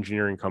 huge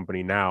engineering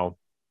company now.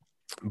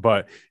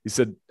 But he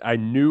said, I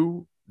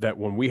knew that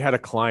when we had a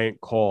client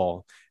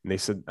call and they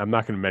said, I'm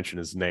not going to mention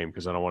his name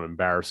because I don't want to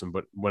embarrass him,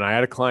 but when I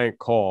had a client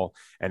call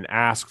and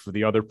ask for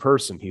the other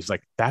person, he's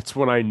like, that's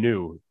when I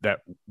knew that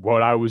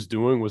what I was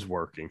doing was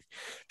working,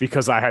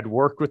 because I had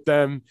worked with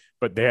them,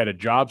 but they had a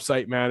job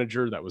site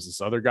manager that was this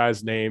other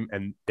guy's name.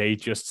 And they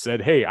just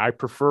said, hey, I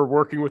prefer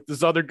working with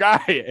this other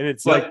guy. And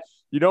it's like,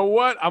 you know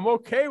what? I'm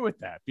okay with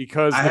that,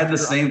 because I had the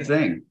same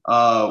thing.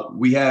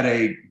 We had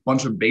a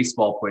bunch of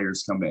baseball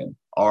players come in.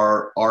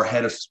 Our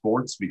head of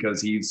sports,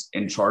 because he's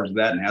in charge of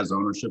that and has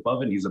ownership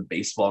of it, he's a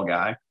baseball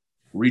guy,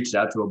 reached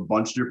out to a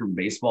bunch of different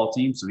baseball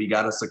teams. So he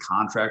got us a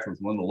contract with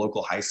one of the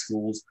local high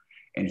schools,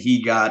 and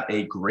he got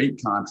a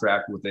great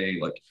contract with a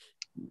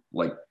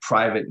like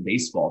private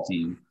baseball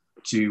team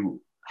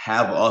to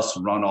have us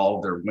run all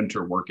of their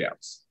winter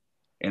workouts.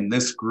 And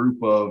this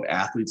group of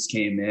athletes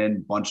came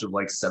in, bunch of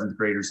like 7th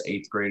graders,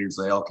 8th graders,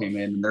 they all came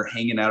in and they're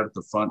hanging out at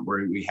the front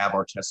where we have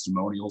our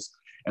testimonials.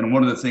 And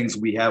one of the things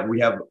we have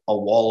a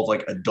wall of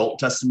like adult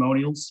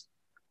testimonials.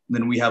 And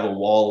then we have a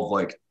wall of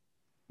like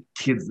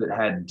kids that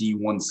had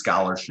D1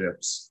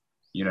 scholarships,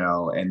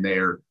 and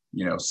they're,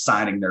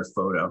 signing their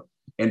photo.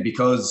 And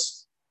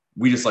because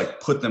we just like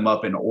put them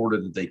up in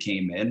order that they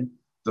came in,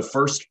 the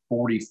first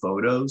 40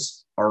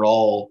 photos are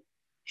all,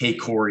 hey,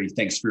 Corey,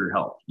 thanks for your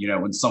help,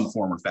 in some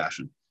form or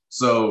fashion.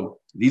 So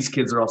these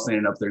kids are all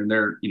standing up there and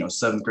they're,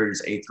 7th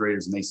graders, 8th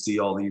graders, and they see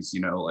all these,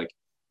 like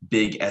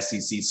big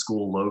SEC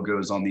school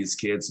logos on these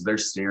kids. They're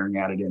staring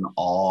at it in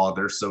awe.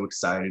 They're so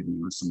excited.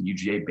 There's some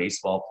UGA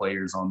baseball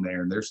players on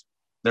there and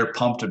they're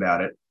pumped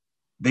about it.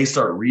 They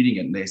start reading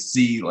it and they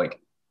see like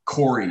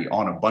Corey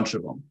on a bunch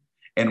of them.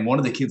 And one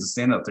of the kids is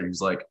standing up there.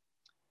 He's like,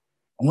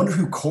 I wonder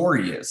who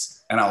Corey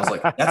is. And I was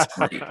like, that's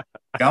great.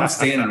 I'm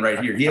standing right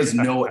here.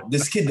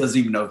 This kid doesn't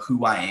even know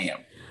who I am,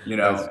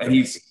 and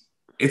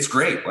it's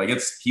great. Like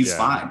he's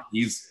fine.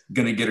 He's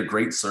going to get a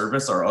great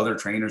service. Our other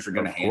trainers are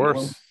going to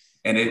handle him.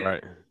 And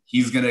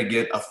he's going to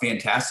get a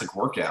fantastic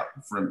workout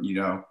from,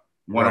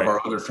 one of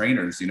our other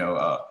trainers,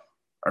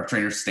 our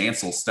trainer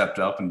Stancil stepped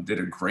up and did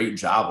a great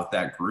job with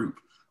that group.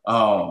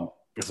 Awesome.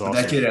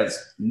 That kid has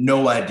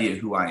no idea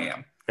who I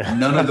am.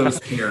 None of those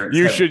parents.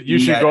 you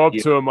should go up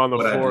to him on the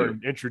floor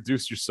and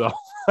introduce yourself.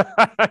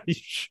 You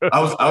should.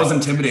 I was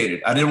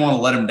intimidated. I didn't want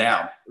to let him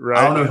down. Right.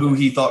 I don't know who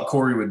he thought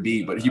Corey would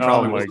be, but he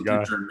probably wasn't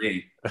picturing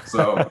me.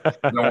 So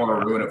I don't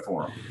want to ruin it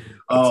for him.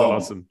 That's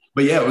awesome.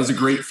 But yeah, it was a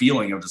great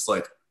feeling of just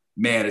like,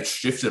 man, it's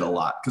shifted a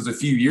lot. Because a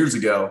few years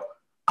ago,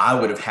 I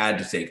would have had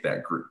to take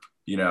that group.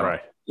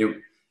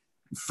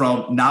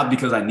 From not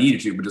because I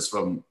needed to, but just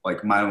from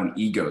like my own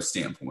ego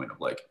standpoint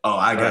of like, oh,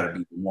 I got to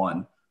be the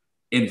one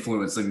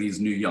influencing these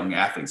new young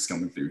athletes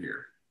coming through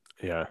here.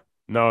 Yeah,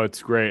 no,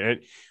 it's great.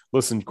 And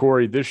listen,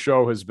 Corey, this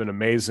show has been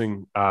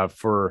amazing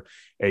for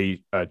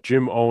a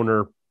gym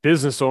owner,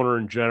 business owner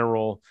in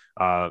general,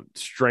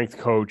 strength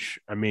coach.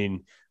 I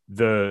mean,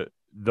 the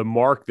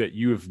mark that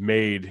you have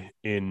made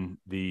in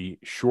the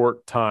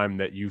short time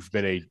that you've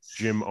been a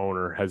gym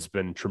owner has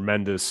been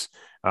tremendous.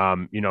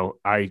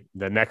 The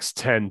next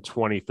 10,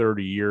 20,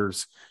 30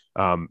 years,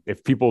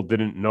 if people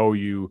didn't know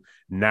you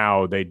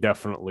now, they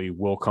definitely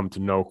will come to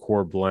know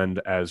Core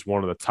Blend as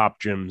one of the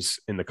top gyms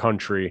in the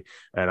country.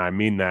 And I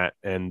mean that.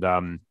 And,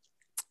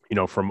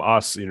 from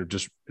us,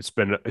 just it's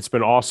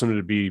been awesome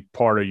to be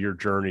part of your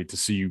journey, to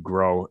see you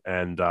grow,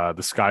 and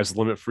the sky's the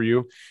limit for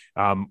you.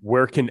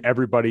 Where can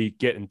everybody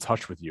get in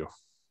touch with you?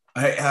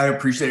 I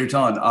appreciate your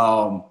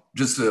ton.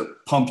 Just to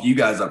pump you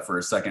guys up for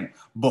a second,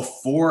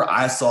 before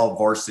I saw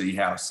Varsity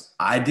House,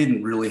 I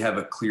didn't really have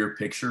a clear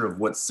picture of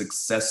what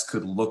success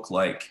could look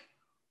like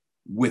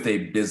with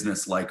a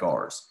business like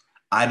ours.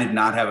 I did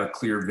not have a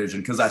clear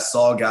vision because I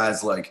saw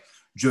guys like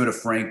Joe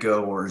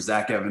DeFranco or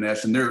Zach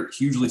Evanesh, and they're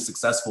hugely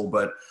successful,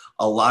 but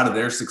a lot of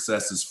their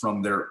success is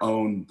from their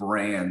own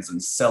brands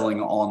and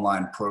selling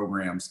online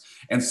programs.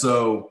 And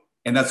so,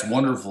 and that's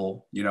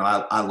wonderful. You know,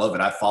 I love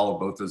it. I follow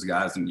both those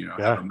guys and, you know,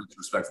 have immense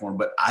respect for them,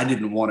 but I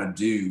didn't want to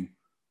do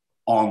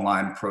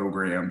online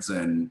programs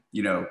and,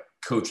 you know,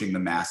 coaching the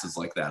masses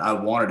like that. I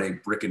wanted a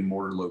brick and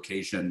mortar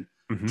location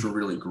to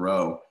really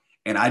grow.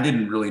 And I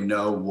didn't really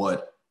know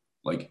what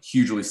like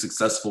hugely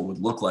successful would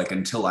look like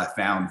until I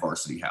found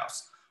Varsity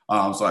House.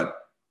 So I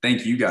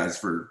thank you guys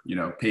for, you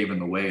know, paving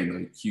the way in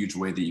the huge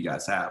way that you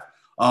guys have.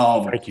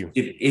 Thank you.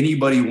 If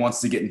anybody wants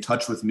to get in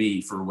touch with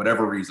me for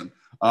whatever reason,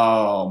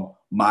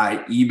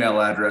 my email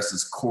address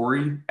is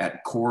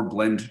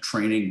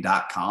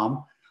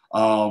Corey@coreblendtraining.com.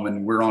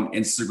 And we're on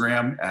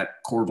Instagram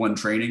at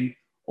coreblendtraining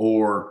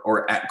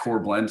or at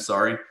coreblend,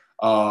 sorry.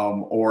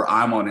 Or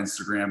I'm on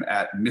Instagram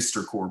at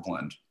Mr.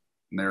 Coreblend.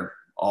 And they're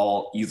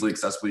all easily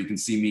accessible. You can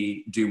see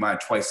me do my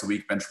twice a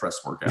week bench press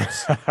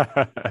workouts.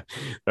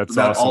 That's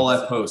awesome. all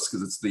I post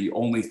because it's the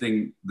only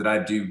thing that I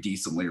do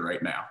decently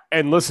right now.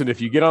 And listen, if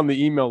you get on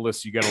the email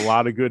list, you get a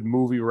lot of good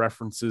movie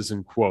references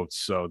and quotes.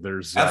 So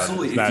there's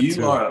absolutely. There's if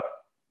you are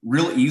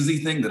real easy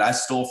thing that I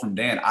stole from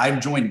Dan, I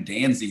joined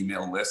Dan's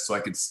email list so I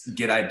could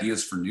get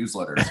ideas for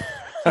newsletters.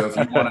 So if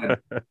you want to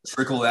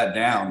trickle that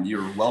down,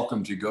 you're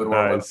welcome to go to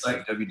our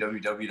website,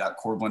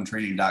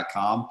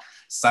 www.coreblendtraining.com,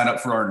 sign up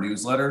for our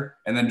newsletter,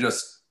 and then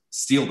just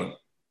steal them.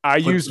 I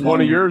used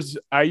one of yours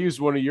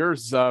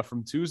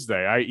from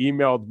Tuesday. I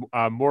emailed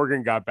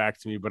Morgan, got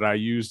back to me, but I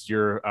used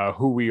your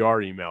Who We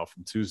Are email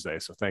from Tuesday.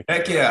 So thank you.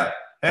 Heck yeah.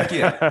 Glad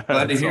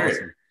to hear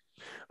it.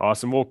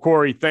 Awesome. Well,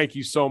 Corey, thank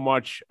you so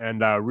much. And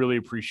really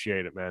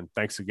appreciate it, man.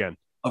 Thanks again.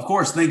 Of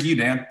course. Thank you,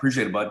 Dan.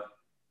 Appreciate it, bud.